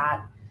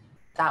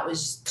 That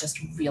was just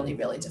really,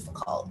 really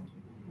difficult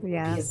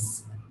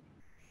Yes.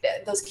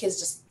 because those kids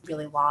just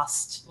really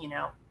lost,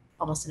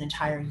 almost an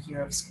entire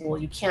year of school.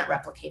 You can't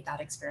replicate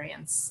that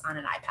experience on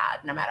an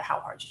iPad, no matter how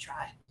hard you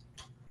try.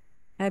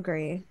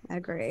 Agree,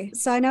 agree.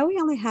 So I know we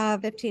only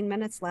have 15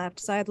 minutes left,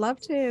 so I'd love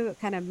to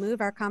kind of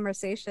move our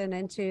conversation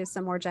into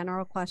some more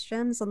general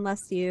questions,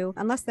 unless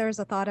there's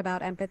a thought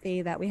about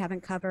empathy that we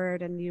haven't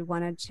covered and you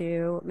wanted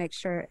to make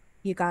sure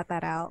you got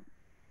that out.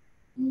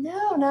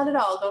 No, not at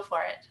all. Go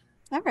for it.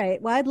 All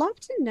right. Well, I'd love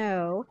to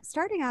know,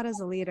 starting out as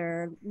a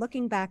leader,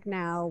 looking back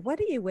now, what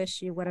do you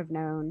wish you would have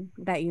known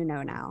that you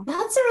know now?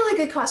 That's a really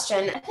good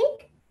question. I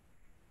think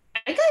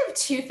I have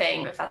two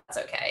things, if that's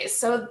okay.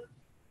 So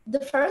the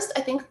first,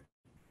 I think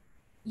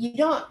you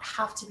don't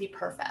have to be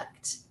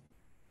perfect.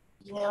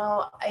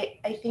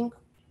 I think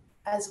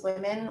as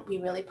women, we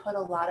really put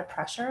a lot of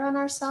pressure on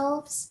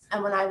ourselves.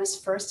 And when I was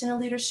first in a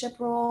leadership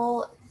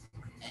role,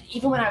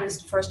 even when I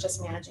was first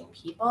just managing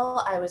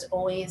people, I was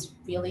always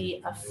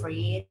really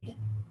afraid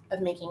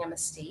of making a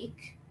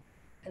mistake.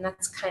 And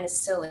that's kind of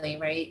silly,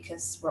 right?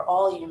 Because we're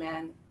all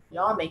human, we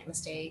all make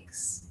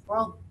mistakes, we're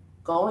all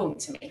going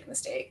to make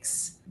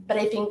mistakes. But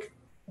I think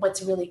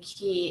what's really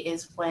key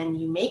is when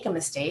you make a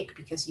mistake,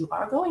 because you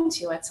are going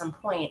to at some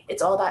point,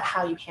 it's all about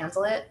how you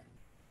handle it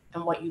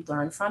and what you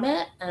learn from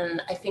it.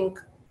 And I think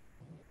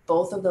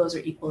both of those are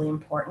equally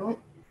important.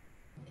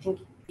 I think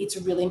it's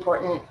really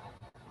important.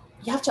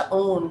 You have to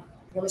own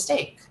your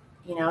mistake,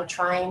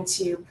 trying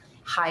to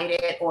hide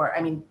it, or,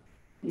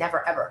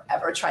 never, ever,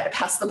 ever try to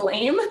pass the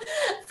blame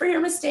for your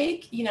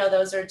mistake.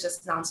 Those are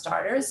just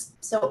non-starters.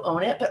 So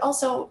own it, but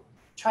also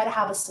try to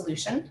have a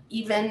solution,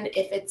 even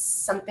if it's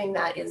something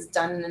that is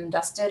done and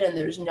dusted and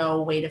there's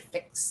no way to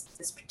fix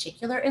this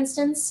particular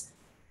instance.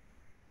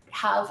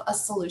 Have a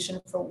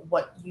solution for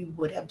what you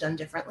would have done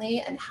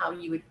differently and how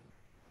you would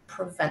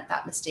prevent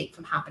that mistake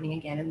from happening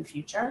again in the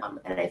future.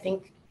 And I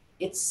think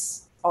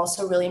it's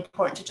also really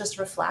important to just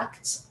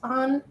reflect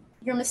on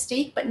your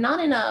mistake, but not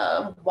in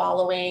a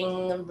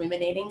wallowing,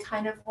 ruminating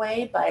kind of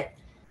way, but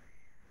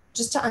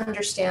just to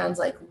understand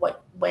like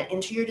what went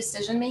into your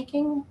decision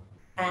making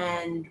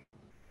and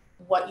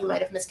what you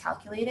might have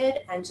miscalculated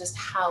and just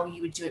how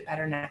you would do it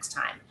better next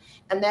time.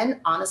 And then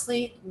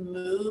honestly,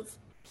 move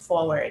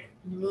forward,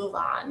 move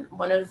on.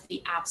 One of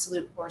the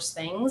absolute worst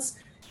things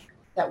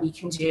that we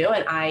can do,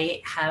 and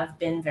I have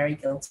been very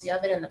guilty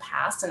of it in the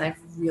past, and I've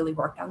really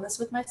worked on this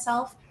with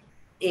myself,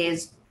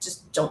 is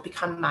just don't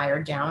become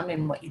mired down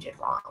in what you did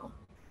wrong,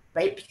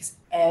 right? Because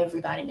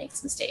everybody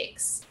makes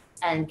mistakes,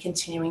 and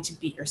continuing to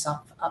beat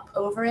yourself up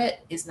over it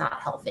is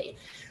not healthy.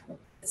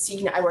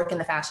 See, I work in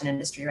the fashion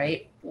industry,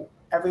 right?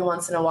 Every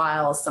once in a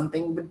while,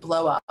 something would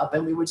blow up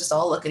and we would just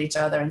all look at each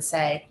other and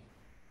say,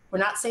 we're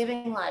not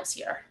saving lives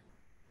here.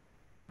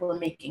 We're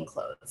making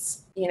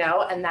clothes,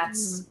 and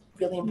that's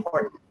really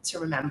important to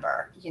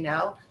remember,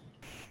 Yeah.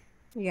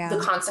 The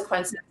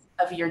consequences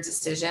of your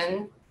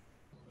decision,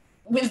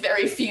 with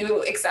very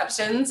few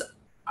exceptions,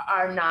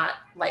 are not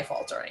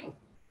life-altering,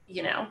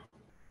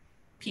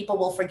 People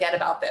will forget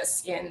about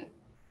this in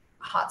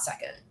a hot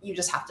second. You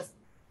just have to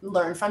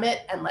learn from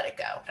it and let it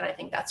go. And I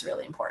think that's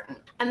really important.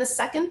 And the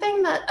second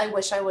thing that I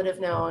wish I would have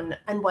known,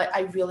 and what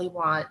I really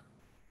want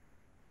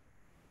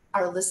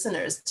our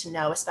listeners to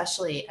know,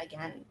 especially,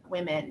 again,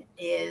 women,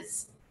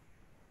 is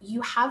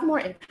you have more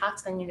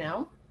impact than you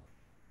know.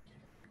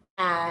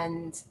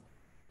 And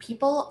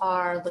people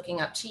are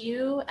looking up to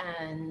you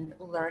and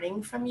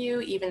learning from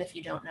you, even if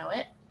you don't know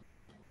it.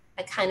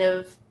 I kind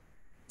of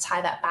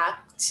tie that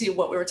back to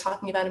what we were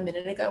talking about a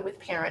minute ago with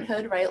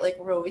parenthood, right? Like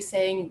we're always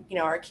saying,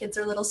 our kids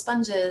are little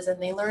sponges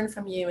and they learn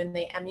from you and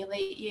they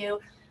emulate you.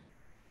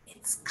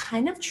 It's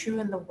kind of true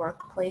in the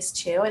workplace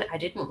too. And I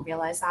didn't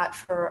realize that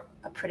for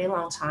a pretty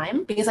long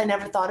time because I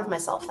never thought of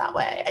myself that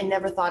way. I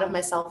never thought of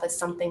myself as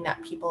something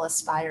that people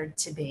aspired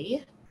to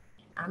be.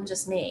 I'm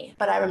just me.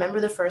 But I remember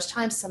the first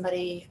time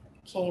somebody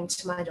came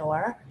to my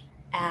door,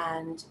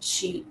 and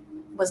she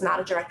was not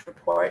a direct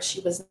report. She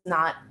was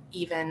not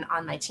even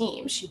on my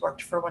team. She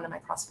worked for one of my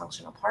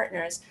cross-functional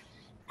partners,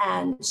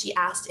 and she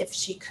asked if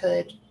she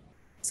could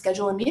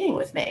schedule a meeting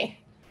with me.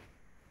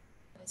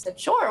 I said,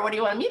 sure, what do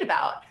you want to meet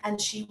about? And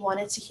she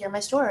wanted to hear my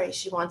story.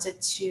 She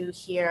wanted to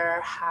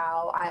hear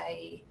how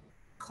I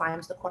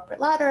climbed the corporate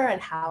ladder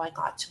and how I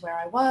got to where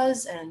I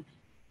was and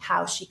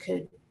how she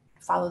could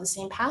follow the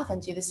same path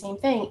and do the same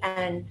thing.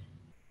 And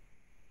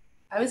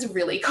I was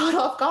really caught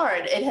off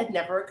guard. It had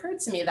never occurred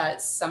to me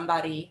that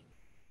somebody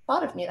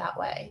thought of me that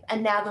way.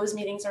 And now those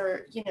meetings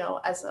are,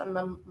 as I'm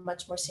a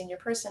much more senior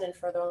person and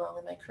further along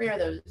in my career,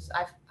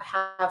 I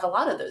have a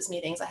lot of those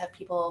meetings. I have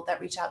people that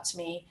reach out to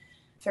me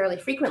fairly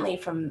frequently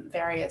from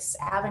various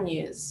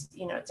avenues,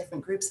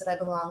 different groups that I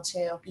belong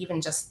to, even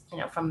just,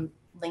 from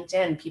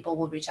LinkedIn, people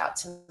will reach out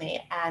to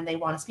me and they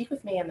want to speak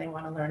with me and they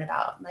want to learn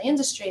about my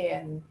industry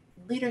and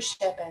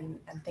leadership and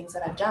things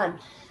that I've done.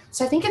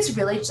 So I think it's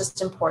really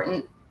just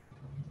important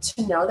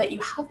to know that you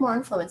have more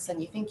influence than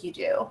you think you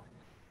do.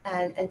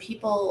 And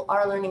people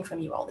are learning from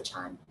you all the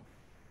time.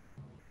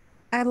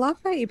 I love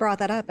that you brought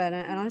that up. And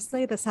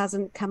honestly, this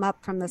hasn't come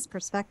up from this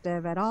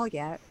perspective at all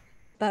yet.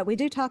 But we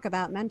do talk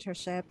about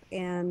mentorship.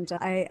 And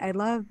I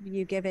love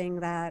you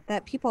giving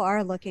that people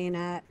are looking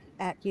at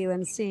at you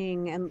and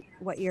seeing and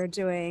what you're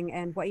doing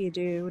and what you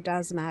do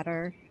does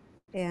matter.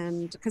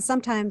 And because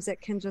sometimes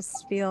it can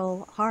just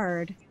feel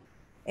hard.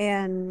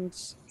 And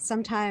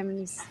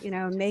sometimes,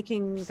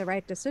 making the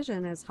right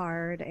decision is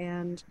hard.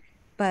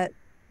 But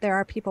there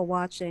are people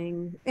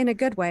watching in a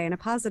good way, in a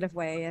positive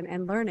way,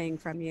 and learning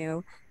from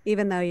you,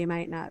 even though you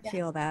might not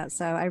feel Yes. that.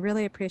 So I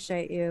really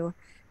appreciate you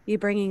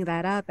bringing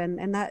that up.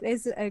 And that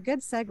is a good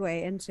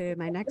segue into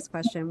my next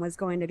question was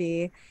going to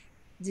be,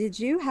 did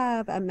you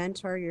have a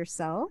mentor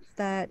yourself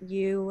that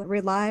you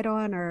relied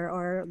on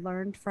or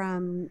learned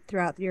from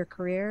throughout your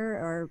career,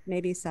 or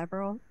maybe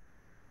several?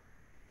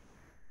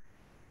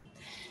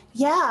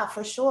 Yeah,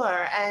 for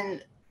sure.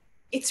 And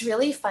it's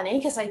really funny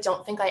because I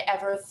don't think I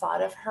ever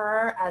thought of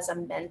her as a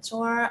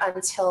mentor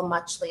until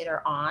much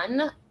later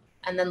on.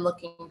 And then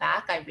looking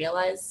back, I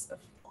realized, of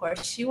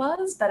course, she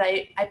was, but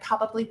I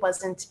probably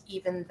wasn't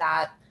even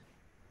that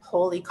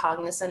wholly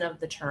cognizant of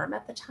the term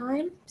at the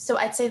time. So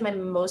I'd say my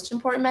most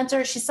important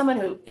mentor, she's someone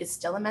who is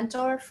still a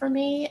mentor for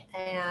me.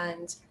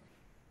 And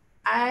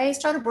I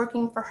started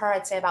working for her,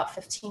 I'd say about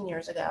 15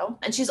 years ago.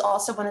 And she's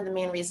also one of the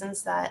main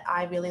reasons that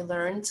I really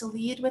learned to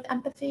lead with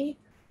empathy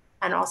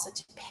and also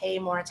to pay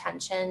more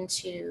attention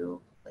to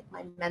like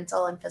my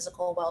mental and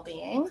physical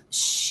well-being.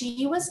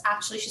 She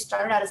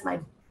started out as my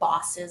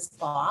boss's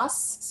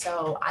boss.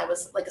 So I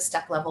was like a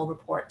step level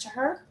report to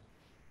her.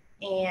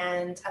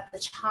 And at the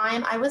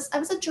time I was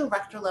a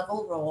director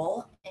level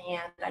role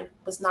and I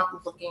was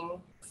not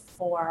looking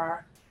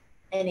for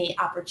any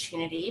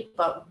opportunity,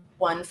 but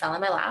one fell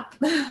in my lap.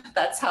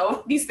 That's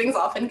how these things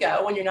often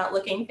go. When you're not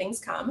looking, things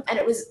come. And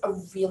it was a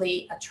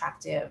really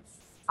attractive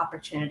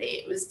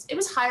opportunity. It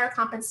was higher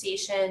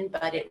compensation,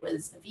 but it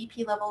was a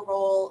VP level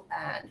role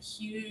and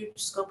huge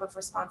scope of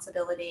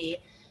responsibility.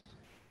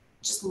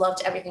 Just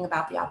loved everything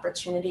about the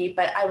opportunity,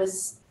 but I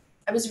was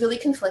really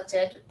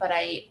conflicted, but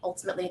I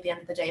ultimately at the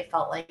end of the day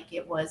felt like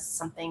it was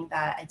something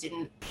that I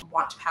didn't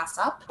want to pass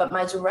up. But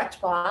my direct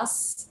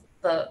boss,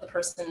 the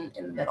person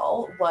in the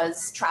middle,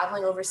 was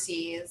traveling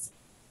overseas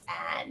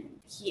and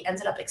he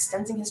ended up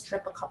extending his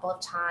trip a couple of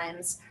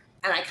times.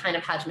 And I kind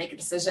of had to make a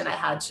decision. I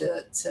had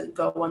to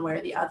go one way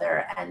or the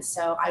other. And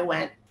so I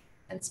went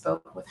and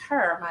spoke with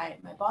her,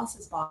 my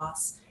boss's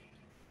boss.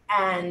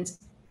 And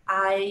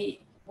I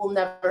will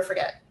never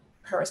forget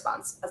her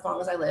response as long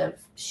as I live.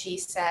 She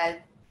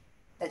said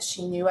that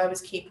she knew I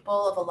was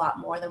capable of a lot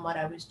more than what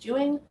I was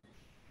doing,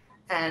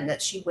 and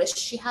that she wished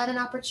she had an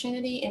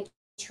opportunity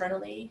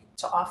internally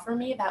to offer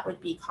me that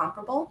would be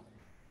comparable,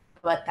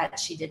 but that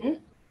she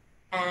didn't.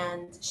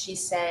 And she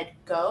said,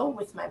 go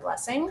with my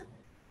blessing.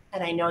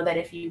 And I know that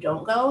if you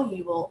don't go,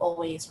 you will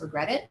always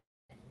regret it.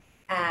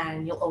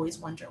 And you'll always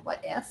wonder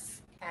what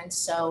if. And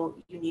so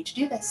you need to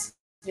do this.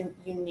 You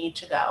need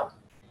to go.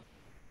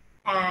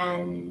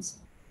 And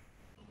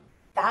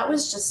that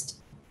was just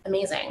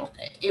amazing.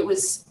 It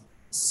was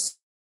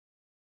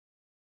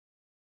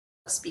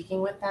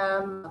speaking with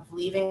them, of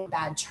leaving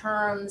bad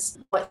terms.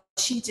 What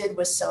she did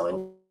was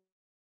so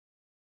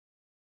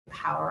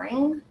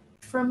empowering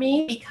for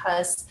me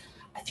because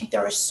I think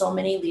there are so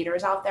many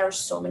leaders out there,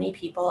 so many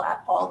people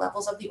at all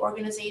levels of the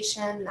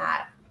organization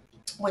that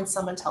when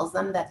someone tells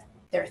them that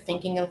they're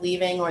thinking of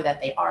leaving or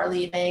that they are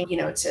leaving,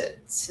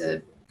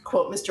 to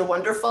quote Mr.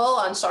 Wonderful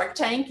on Shark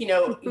Tank,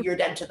 you're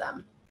dead to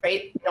them,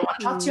 right? They don't want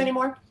to talk to you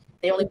anymore.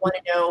 They only want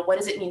to know, what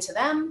does it mean to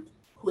them?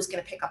 Who's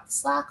going to pick up the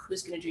slack?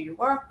 Who's going to do your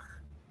work?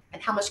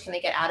 And how much can they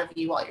get out of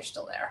you while you're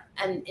still there?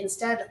 And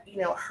instead,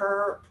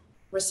 her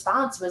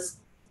response was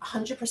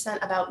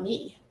 100% about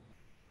me,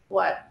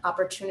 what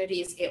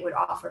opportunities it would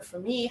offer for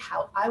me,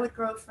 how I would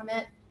grow from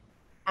it.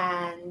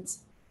 And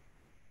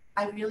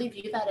I really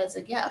view that as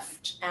a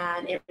gift.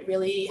 And it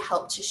really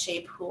helped to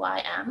shape who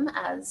I am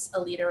as a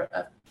leader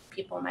of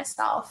people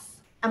myself.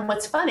 And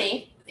what's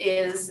funny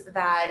is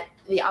that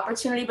the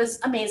opportunity was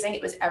amazing.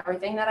 It was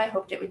everything that I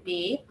hoped it would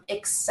be,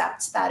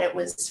 except that it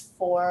was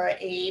for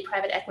a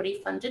private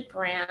equity funded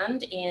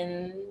brand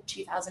in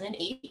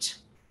 2008.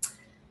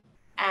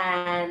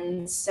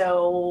 And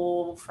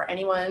so for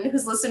anyone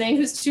who's listening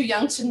who's too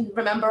young to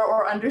remember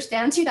or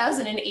understand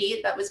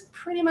 2008, that was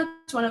pretty much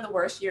one of the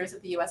worst years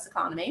of the US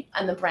economy.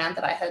 And the brand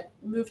that I had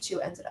moved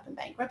to ended up in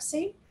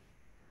bankruptcy.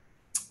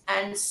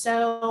 And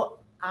so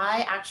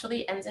I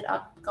actually ended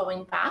up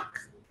going back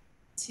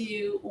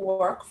to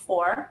work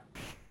for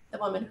the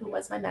woman who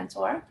was my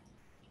mentor.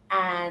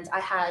 And I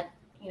had,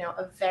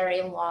 a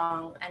very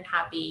long and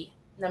happy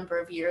number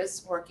of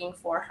years working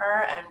for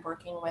her and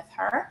working with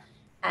her.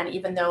 And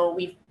even though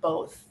we've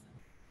both,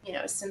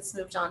 since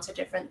moved on to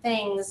different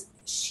things,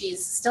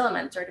 she's still a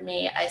mentor to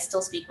me. I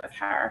still speak with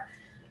her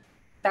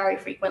very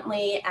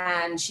frequently,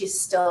 and she's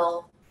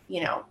still,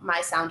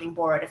 my sounding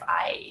board if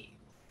I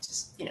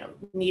just,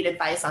 need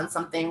advice on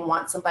something,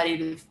 want somebody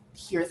to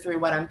hear through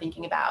what I'm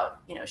thinking about.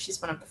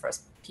 She's one of the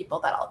first people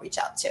that I'll reach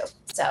out to.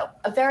 So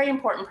a very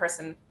important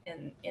person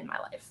in my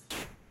life.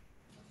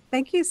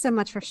 Thank you so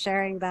much for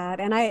sharing that.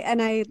 And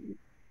I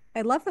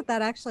love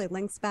that actually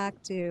links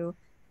back to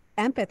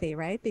empathy,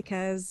 right?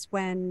 Because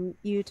when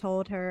you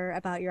told her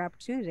about your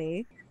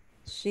opportunity,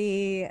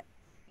 she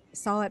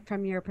saw it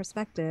from your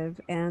perspective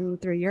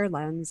and through your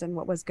lens and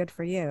what was good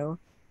for you,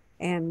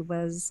 and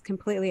was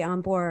completely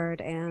on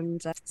board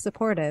and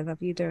supportive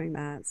of you doing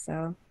that.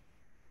 So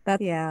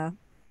that, yeah.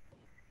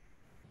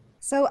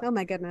 So, oh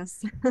my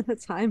goodness, the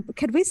time.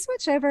 Could we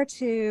switch over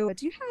to,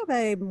 do you have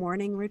a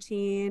morning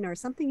routine or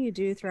something you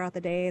do throughout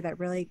the day that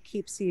really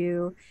keeps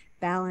you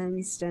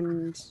balanced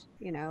and,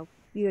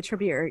 you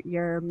attribute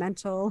your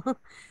mental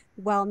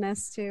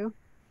wellness to?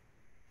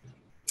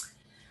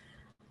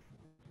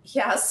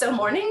 Yeah, so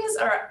mornings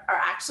are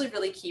actually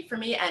really key for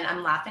me. And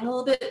I'm laughing a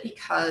little bit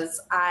because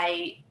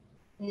I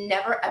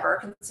never ever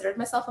considered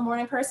myself a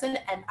morning person.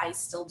 And I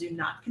still do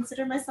not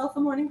consider myself a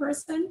morning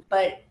person.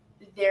 But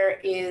there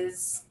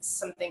is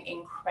something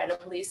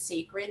incredibly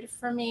sacred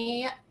for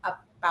me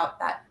about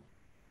that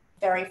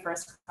very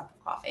first cup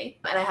of coffee.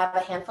 And I have a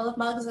handful of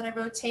mugs that I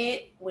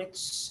rotate,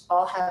 which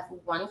all have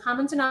one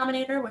common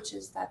denominator, which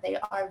is that they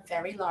are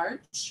very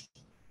large.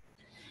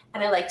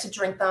 And I like to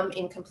drink them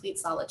in complete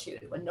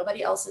solitude when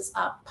nobody else is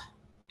up.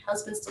 My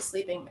husband's still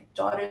sleeping, my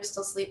daughter's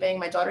still sleeping.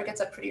 My daughter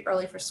gets up pretty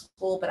early for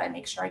school, but I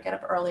make sure I get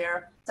up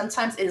earlier.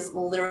 Sometimes it is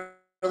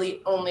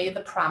literally only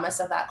the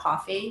promise of that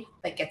coffee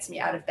that gets me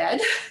out of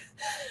bed,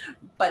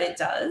 but it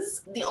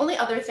does. The only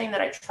other thing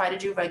that I try to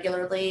do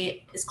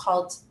regularly is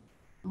called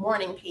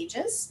morning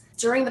pages.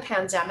 During the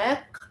pandemic,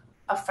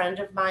 a friend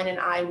of mine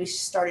and we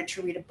started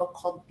to read a book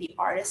called The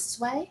Artist's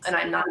Way. And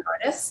I'm not an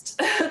artist.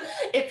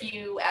 If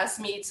you ask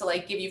me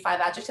to give you 5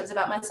 adjectives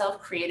about myself,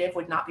 creative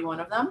would not be one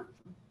of them.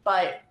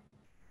 But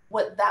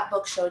what that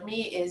book showed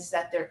me is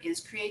that there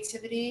is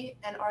creativity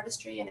and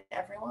artistry in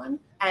everyone.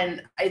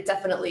 And I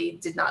definitely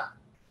did not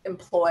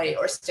employ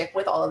or stick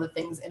with all of the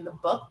things in the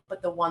book.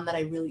 But the one that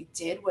I really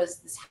did was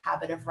this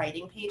habit of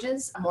writing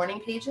pages, morning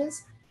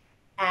pages.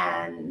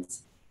 And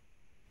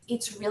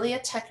it's really a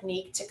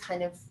technique to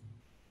kind of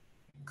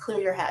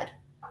clear your head.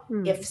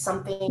 If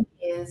something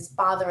is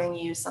bothering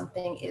you,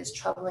 something is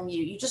troubling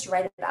you, you just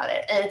write about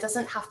it. And it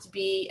doesn't have to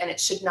be, and it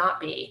should not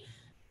be,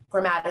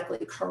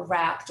 grammatically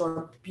correct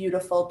or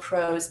beautiful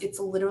prose. It's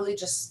literally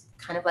just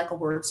kind of like a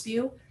word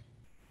spew.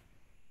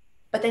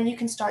 But then you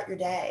can start your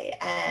day.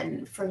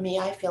 And for me,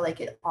 I feel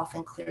like it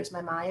often clears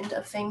my mind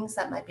of things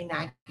that might be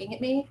nagging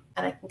at me,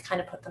 and I can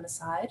kind of put them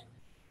aside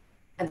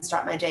and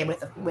start my day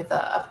with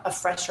a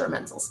fresher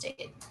mental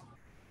state.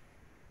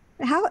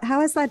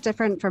 How is that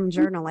different from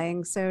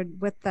journaling? So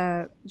with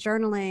the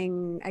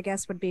journaling, I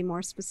guess would be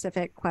more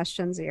specific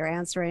questions that you're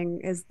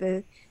answering.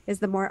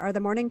 Are the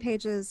morning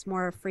pages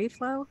more free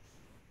flow?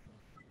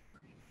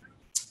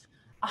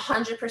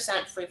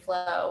 100% free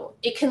flow.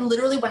 It can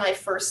literally, when I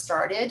first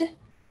started,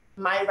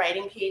 my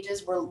writing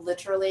pages were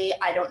literally,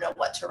 I don't know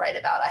what to write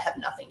about. I have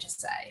nothing to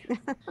say.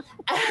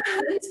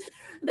 And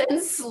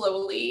then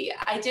slowly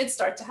I did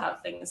start to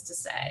have things to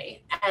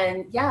say.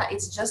 And yeah,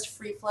 it's just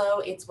free flow.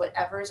 It's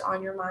whatever's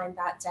on your mind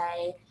that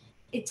day.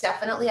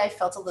 I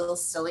felt a little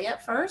silly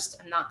at first.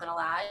 I'm not going to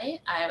lie.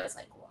 I was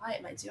like, why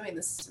am I doing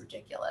this? This is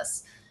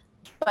ridiculous.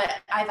 But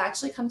I've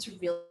actually come to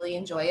really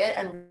enjoy it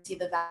and see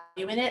the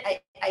value in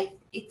it.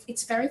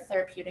 It's very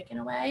therapeutic in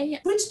a way,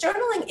 which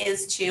journaling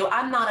is too.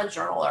 I'm not a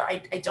journaler.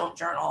 I don't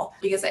journal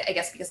because I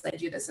guess because I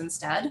do this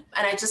instead.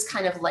 And I just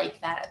kind of like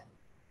that.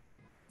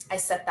 I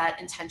set that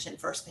intention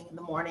first thing in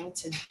the morning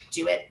to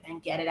do it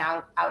and get it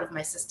out of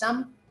my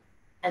system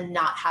and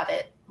not have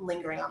it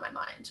lingering on my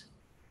mind.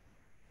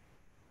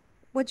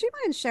 Would you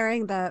mind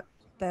sharing the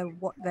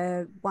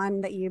one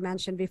that you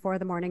mentioned before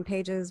the morning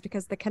pages,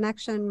 because the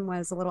connection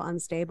was a little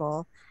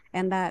unstable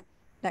and that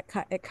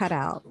cut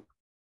out.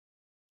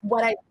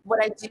 What I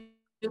do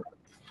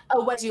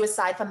Oh, what I do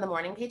aside from the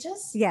morning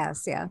pages?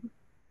 Yes, yeah.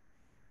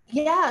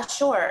 Yeah,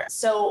 sure.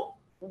 So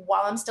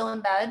while I'm still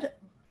in bed,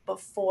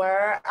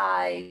 before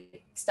I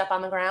step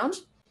on the ground,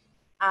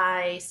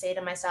 I say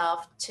to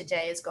myself,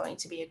 today is going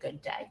to be a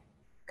good day.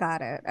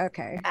 Got it.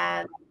 Okay.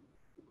 And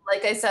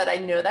like I said, I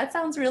know that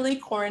sounds really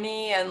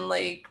corny and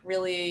really,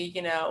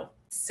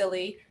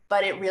 silly,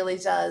 but it really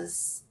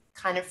does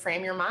kind of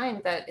frame your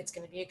mind that it's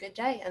going to be a good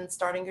day and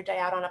starting your day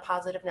out on a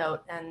positive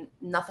note, and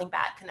nothing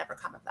bad can ever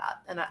come of that.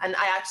 And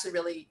I actually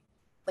really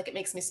it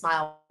makes me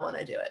smile when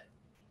I do it.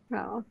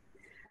 Well,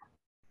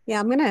 yeah,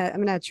 I'm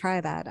gonna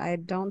try that. I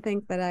don't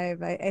think that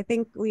I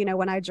think,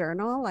 when I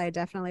journal, I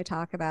definitely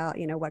talk about,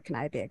 what can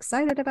I be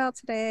excited about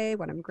today,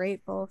 what I'm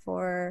grateful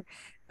for.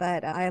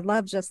 But I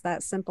love just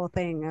that simple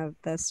thing of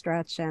the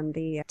stretch and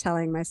the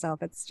telling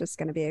myself it's just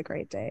going to be a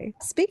great day.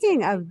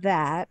 Speaking of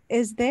that,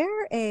 is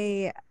there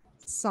a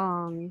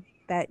song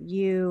that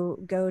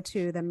you go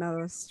to the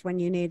most when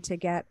you need to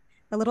get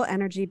a little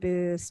energy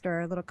boost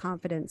or a little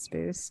confidence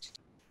boost?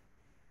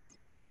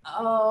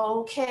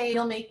 Okay,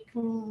 you'll make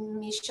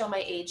me show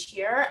my age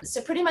here.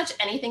 So pretty much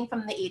anything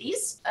from the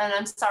 80s. And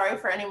I'm sorry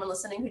for anyone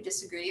listening who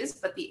disagrees,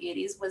 but the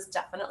 80s was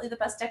definitely the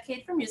best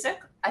decade for music.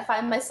 I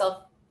find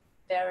myself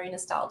very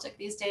nostalgic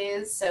these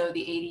days. So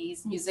the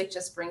 80s music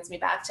just brings me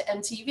back to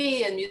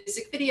MTV and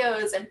music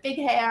videos and big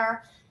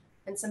hair.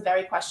 and some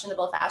very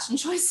questionable fashion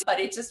choices, but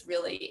it just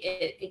really,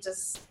 it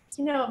just,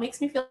 it makes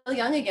me feel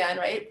young again,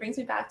 right? It brings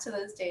me back to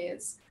those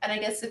days. And I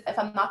guess if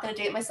I'm not going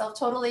to date myself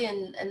totally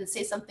and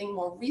say something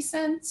more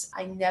recent,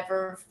 I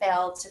never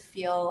fail to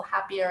feel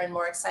happier and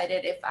more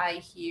excited if I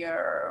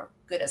hear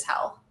Good as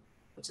Hell,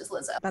 which is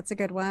Lizzo. That's a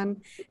good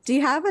one. Do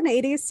you have an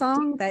 80s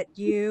song that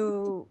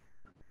you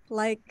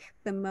like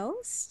the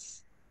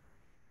most?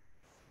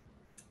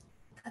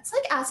 That's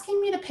like asking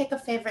me to pick a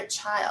favorite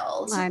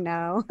child. I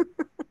know.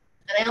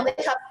 And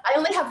I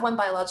only have one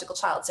biological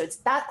child, so it's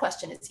that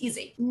question. It's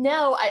easy.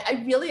 No,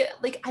 I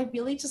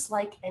really just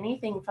like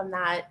anything from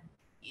that,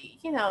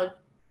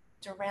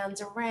 Duran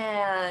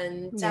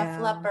Duran, Def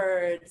Yeah.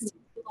 Leppard,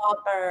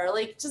 Lauper,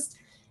 like just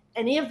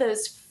any of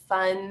those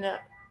fun,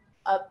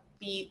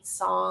 upbeat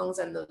songs.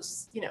 And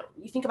those, you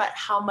think about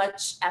how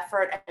much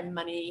effort and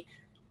money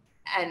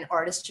and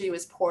artistry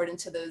was poured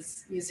into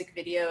those music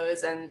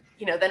videos, and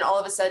then all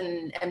of a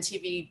sudden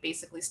MTV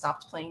basically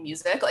stopped playing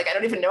music. Like I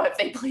don't even know if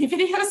they play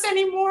videos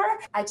anymore.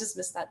 I just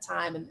miss that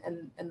time,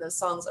 and those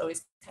songs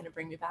always kind of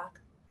bring me back.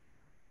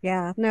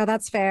 Yeah, no,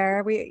 that's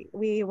fair.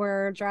 We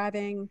were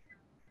driving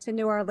to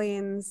New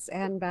Orleans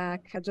and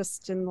back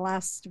just in the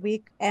last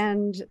week,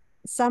 and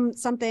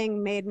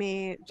something made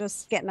me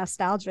just get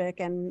nostalgic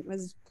and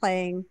was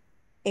playing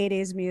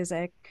 80s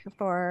music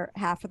for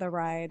half of the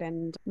ride.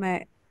 And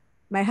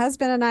my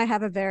husband and I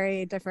have a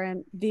very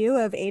different view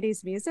of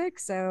 80s music,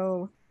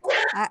 so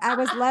I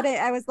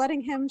was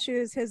letting him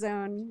choose his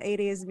own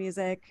 80s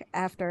music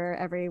after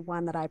every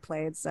one that I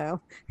played.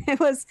 So it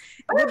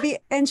would be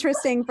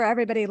interesting for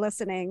everybody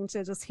listening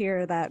to just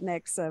hear that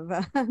mix of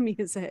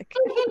music.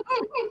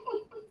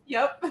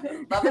 Yep.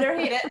 Love it or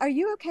hate it. Are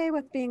you okay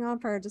with being on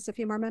for just a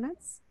few more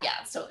minutes? Yeah,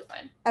 it's totally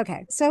fine.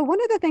 Okay. So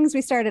one of the things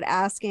we started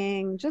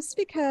asking, just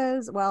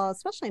because, well,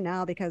 especially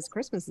now because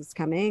Christmas is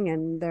coming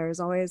and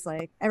there's always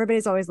like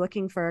everybody's always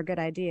looking for good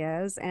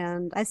ideas.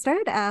 And I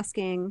started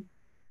asking,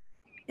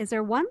 is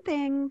there one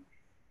thing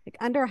like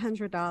under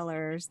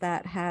 $100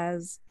 that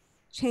has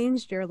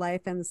changed your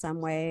life in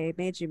some way,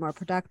 made you more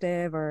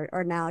productive,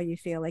 or now you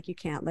feel like you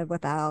can't live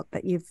without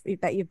that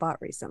you've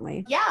bought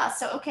recently? Yeah,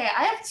 so okay,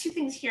 I have two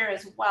things here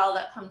as well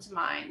that come to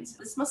mind.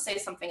 This must say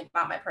something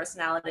about my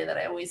personality that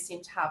I always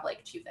seem to have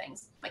like two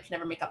things. I can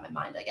never make up my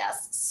mind, I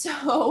guess.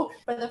 So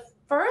for the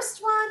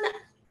first one,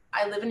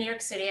 I live in New York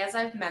City, as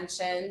I've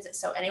mentioned.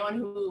 So anyone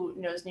who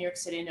knows New York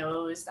City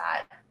knows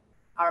that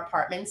our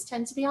apartments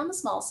tend to be on the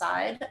small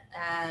side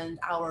and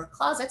our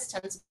closets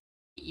tend to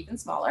be even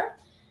smaller.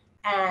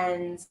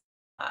 And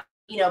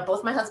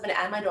both my husband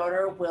and my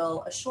daughter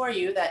will assure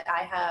you that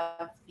I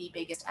have the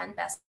biggest and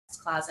best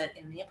closet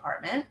in the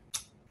apartment,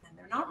 and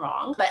they're not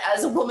wrong. But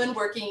as a woman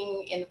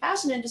working in the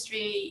fashion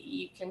industry,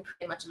 you can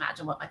pretty much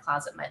imagine what my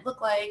closet might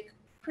look like.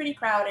 Pretty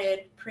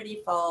crowded,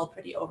 pretty full,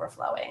 pretty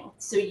overflowing.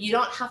 So you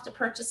don't have to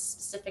purchase a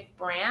specific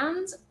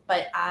brand,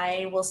 but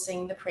I will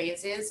sing the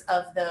praises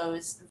of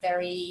those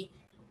very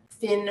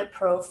thin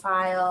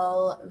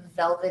profile,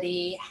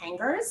 velvety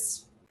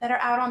hangers that are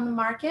out on the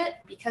market,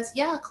 because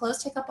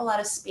clothes take up a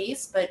lot of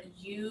space, but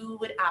you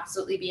would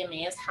absolutely be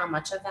amazed how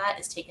much of that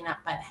is taken up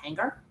by the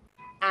hanger.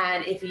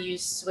 And if you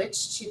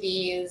switch to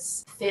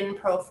these thin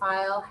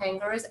profile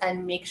hangers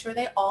and make sure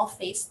they all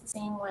face the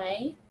same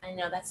way, I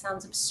know that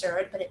sounds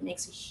absurd, but it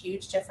makes a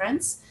huge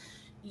difference.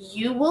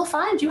 You will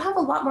find you have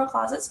a lot more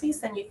closet space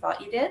than you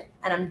thought you did.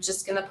 And I'm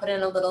just going to put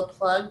in a little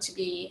plug to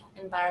be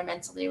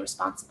environmentally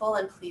responsible,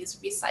 and please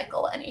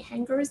recycle any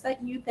hangers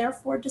that you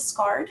therefore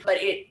discard. But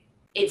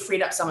it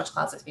freed up so much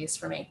closet space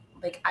for me.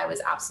 Like, I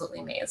was absolutely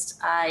amazed.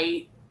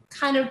 I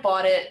kind of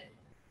bought it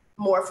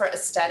more for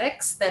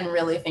aesthetics than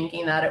really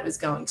thinking that it was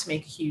going to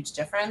make a huge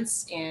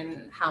difference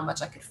in how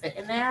much I could fit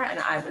in there. And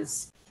I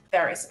was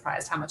very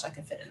surprised how much I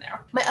could fit in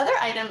there. My other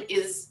item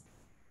is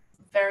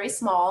very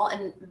small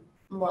and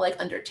more like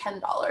under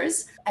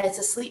 $10. And it's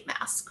a sleep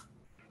mask.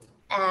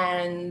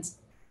 And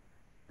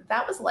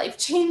that was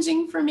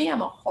life-changing for me.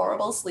 I'm a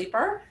horrible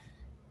sleeper.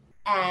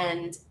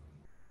 And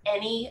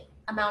any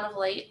amount of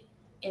light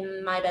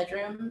in my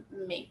bedroom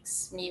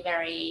makes me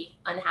very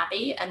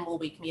unhappy and will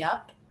wake me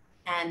up.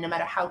 And no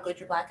matter how good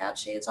your blackout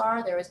shades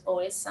are, there is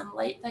always some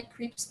light that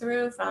creeps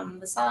through from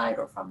the side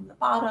or from the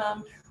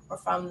bottom or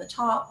from the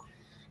top.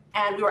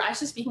 And we were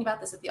actually speaking about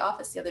this at the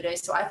office the other day.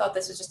 So I thought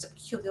this was just a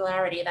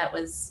peculiarity that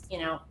was,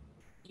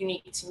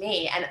 unique to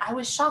me. And I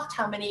was shocked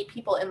how many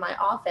people in my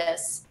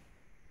office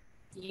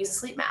use a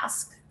sleep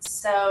mask.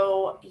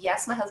 So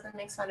yes, my husband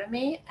makes fun of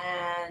me,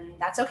 and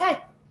that's okay,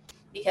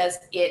 because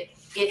it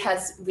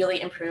has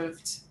really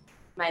improved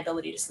my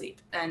ability to sleep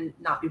and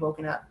not be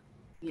woken up,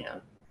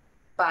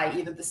 by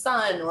either the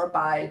sun or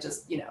by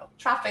just,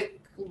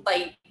 traffic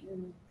light,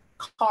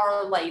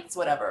 car lights,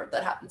 whatever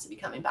that happen to be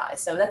coming by.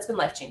 So that's been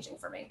life-changing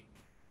for me.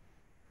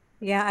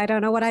 Yeah, I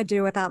don't know what I'd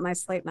do without my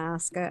sleep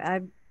mask.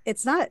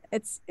 It's not,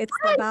 it's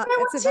Right, about,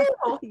 I it's want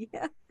about, to.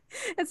 yeah,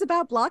 it's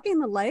about blocking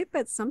the light,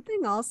 but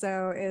something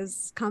also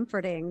is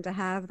comforting to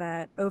have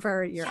that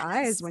over your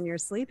eyes Yes. when you're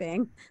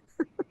sleeping.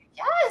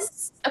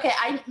 Yes. Okay.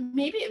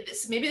 Maybe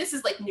this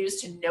is like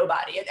news to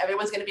nobody, and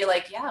everyone's going to be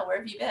like, "Yeah, where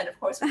have you been?" Of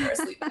course, we wear a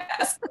sleep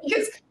mask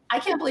because I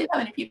can't believe how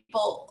many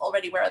people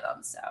already wear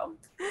them. So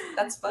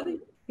that's funny.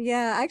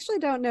 Yeah, I actually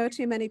don't know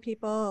too many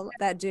people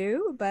that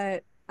do,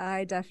 but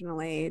I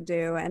definitely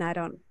do. And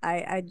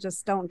I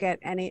just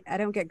I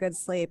don't get good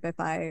sleep if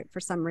I, for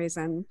some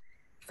reason,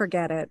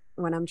 forget it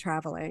when I'm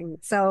traveling.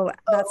 So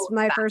that's Oh,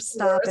 my that's first the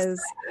stop worst.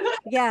 is,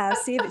 yeah,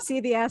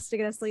 CVS to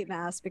get a sleep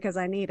mask because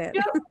I need it.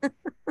 Yep,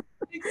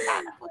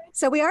 exactly.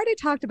 So we already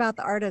talked about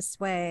The Artist's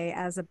Way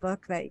as a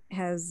book that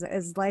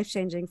is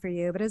life-changing for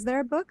you, but is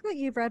there a book that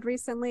you've read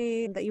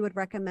recently that you would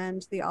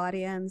recommend to the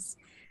audience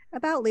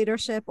about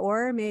leadership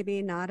or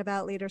maybe not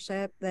about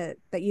leadership that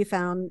you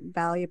found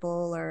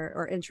valuable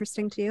or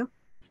interesting to you?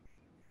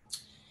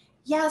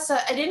 Yeah. So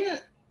I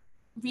didn't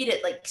read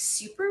it like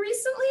super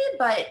recently,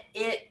 but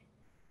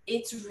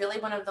it's really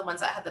one of the ones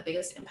that had the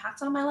biggest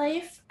impact on my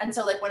life. And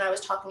so like when I was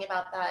talking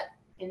about that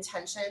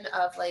intention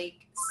of like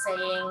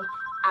saying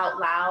out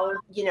loud,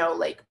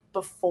 like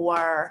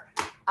before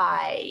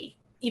I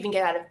even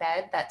get out of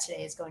bed that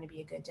today is going to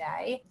be a good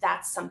day,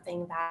 that's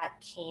something that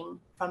came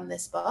from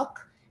this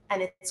book.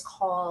 And it's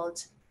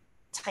called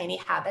Tiny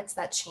Habits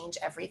That Change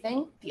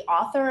Everything. The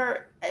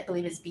author, I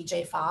believe, is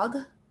BJ Fogg.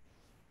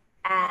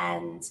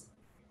 And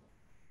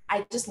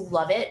I just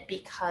love it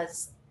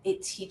because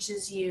it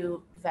teaches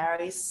you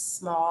very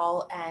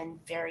small and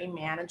very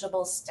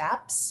manageable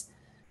steps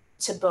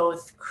to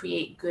both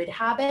create good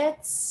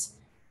habits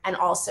and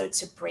also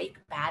to break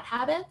bad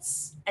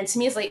habits. And to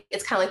me,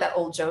 it's kind of like that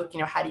old joke,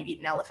 how do you eat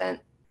an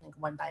elephant? Like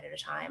one bite at a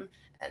time.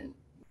 And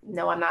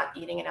no, I'm not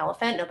eating an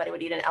elephant. Nobody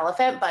would eat an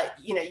elephant, but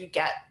you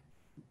get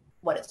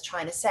what it's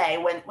trying to say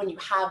when you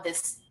have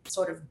this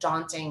sort of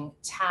daunting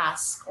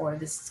task or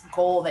this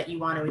goal that you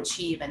want to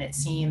achieve and it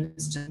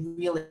seems just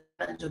really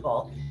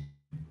manageable.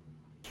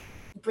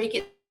 You break it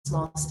into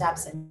small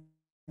steps and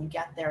you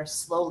get there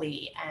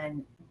slowly,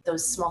 and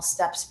those small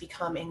steps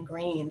become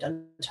ingrained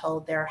until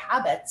they're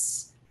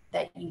habits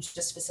that you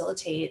just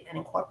facilitate and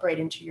incorporate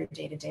into your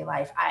day-to-day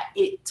life.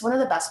 It's one of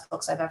the best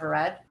books I've ever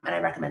read, and I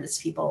recommend this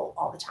to people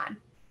all the time.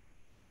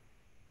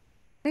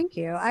 Thank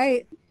you.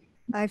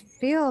 I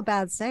feel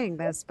bad saying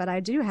this, but I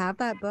do have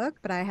that book,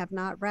 but I have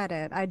not read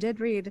it. I did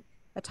read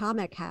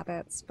Atomic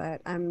Habits,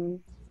 but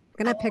I'm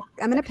gonna Okay.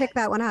 pick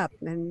that one up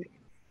and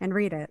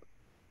read it.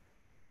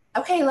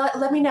 Okay,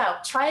 let me know.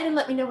 Try it and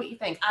let me know what you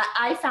think.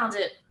 I found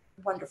it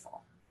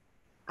wonderful.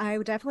 I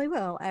definitely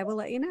will. I will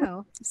let you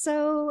know.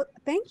 So,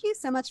 thank you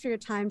so much for your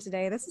time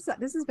today. This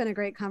has been a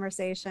great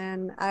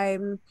conversation.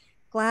 I'm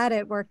glad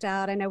it worked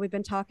out. I know we've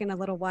been talking a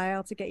little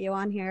while to get you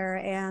on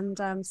here, and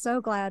I'm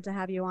so glad to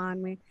have you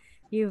on.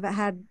 You've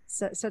had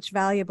such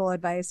valuable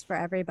advice for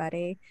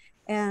everybody.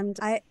 And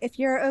if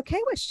you're okay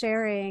with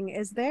sharing,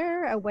 is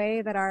there a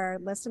way that our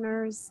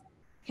listeners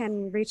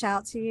can reach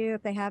out to you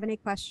if they have any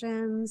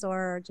questions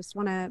or just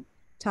want to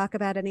talk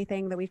about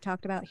anything that we've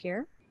talked about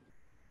here?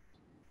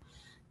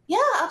 Yeah,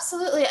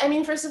 absolutely. I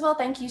mean, first of all,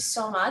 thank you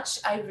so much.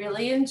 I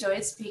really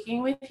enjoyed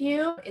speaking with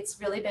you.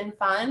 It's really been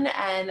fun,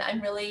 and I'm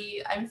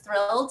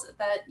thrilled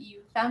that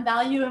you found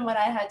value in what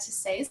I had to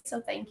say. So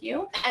thank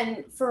you.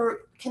 And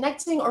for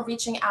connecting or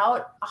reaching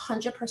out,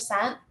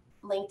 100%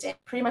 LinkedIn,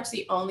 pretty much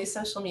the only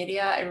social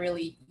media I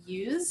really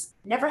use.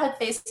 Never had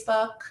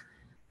Facebook.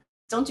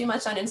 Don't do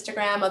much on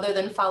Instagram other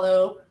than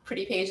follow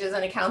pretty pages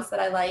and accounts that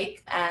I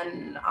like.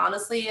 And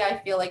honestly, I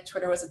feel like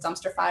Twitter was a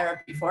dumpster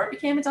fire before it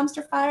became a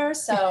dumpster fire.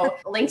 So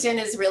LinkedIn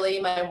is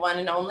really my one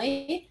and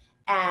only,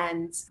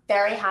 and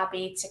very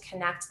happy to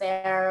connect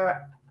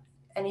there.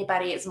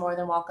 Anybody is more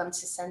than welcome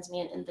to send me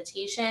an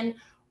invitation,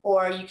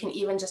 or you can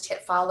even just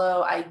hit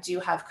follow. I do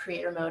have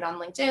creator mode on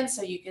LinkedIn,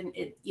 so you can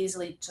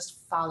easily just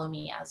follow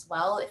me as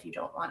well if you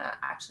don't want to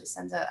actually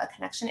send a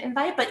connection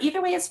invite. But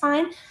either way is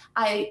fine.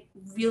 I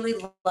really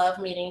love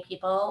meeting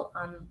people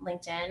on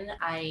LinkedIn.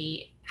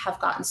 I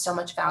have gotten so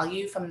much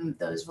value from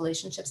those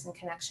relationships and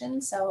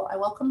connections, so I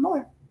welcome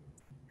more.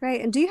 Great.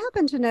 And do you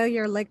happen to know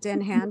your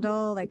LinkedIn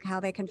handle, like how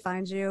they can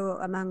find you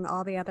among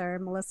all the other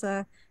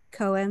Melissa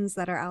Cohens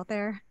that are out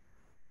there?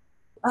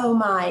 Oh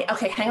my.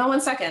 Okay, hang on one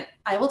second.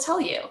 I will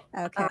tell you.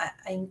 Okay.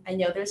 I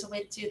know there's a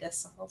way to do this,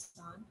 so hold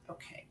on.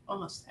 Okay,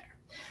 almost there.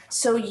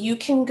 So you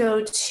can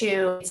go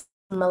to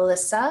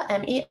Melissa,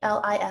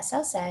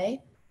 Melissa,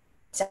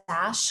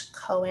 dash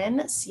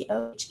Cohen,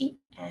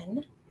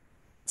 Cohen,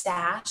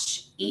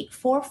 dash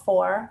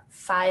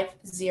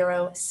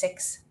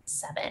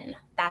 844-5067.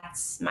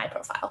 That's my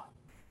profile.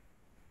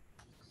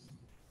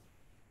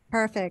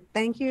 Perfect.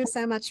 Thank you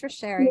so much for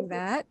sharing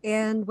that.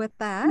 And with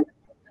that,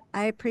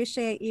 I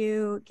appreciate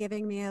you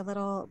giving me a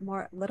little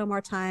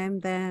more time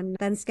than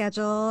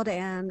scheduled.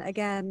 And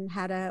again,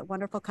 had a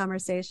wonderful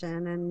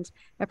conversation and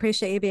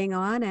appreciate you being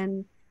on.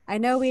 And I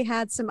know we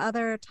had some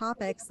other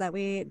topics that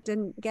we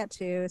didn't get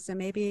to. So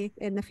maybe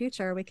in the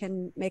future we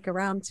can make a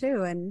round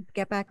two and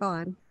get back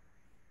on.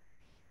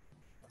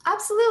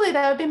 Absolutely,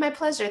 that would be my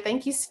pleasure.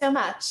 Thank you so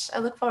much. I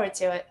look forward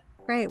to it.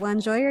 Great. Well,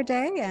 enjoy your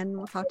day and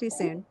we'll talk to you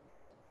soon.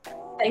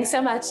 Thanks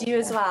so much. You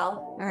as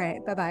well. All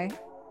right. Bye bye.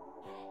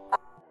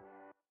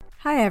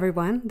 Hi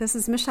everyone, this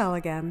is Michelle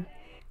again.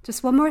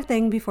 Just one more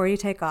thing before you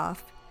take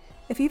off.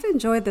 If you've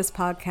enjoyed this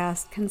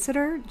podcast,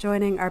 consider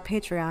joining our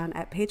Patreon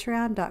at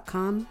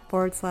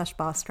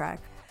patreon.com/BossTrack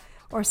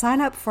or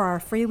sign up for our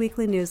free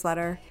weekly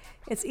newsletter.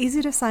 It's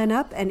easy to sign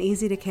up and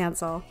easy to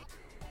cancel.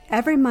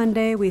 Every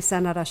Monday, we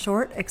send out a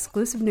short,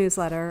 exclusive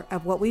newsletter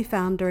of what we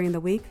found during the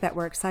week that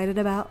we're excited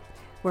about,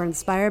 we're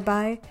inspired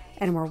by,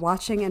 and we're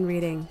watching and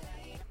reading.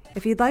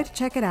 If you'd like to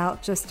check it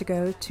out, just to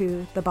go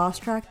to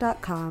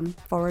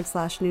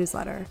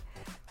thebosstrack.com/newsletter.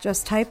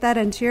 Just type that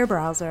into your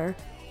browser,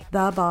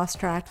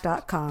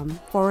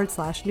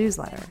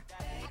 thebosstrack.com/newsletter.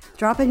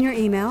 Drop in your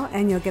email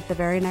and you'll get the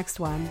very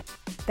next one.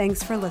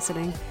 Thanks for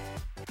listening.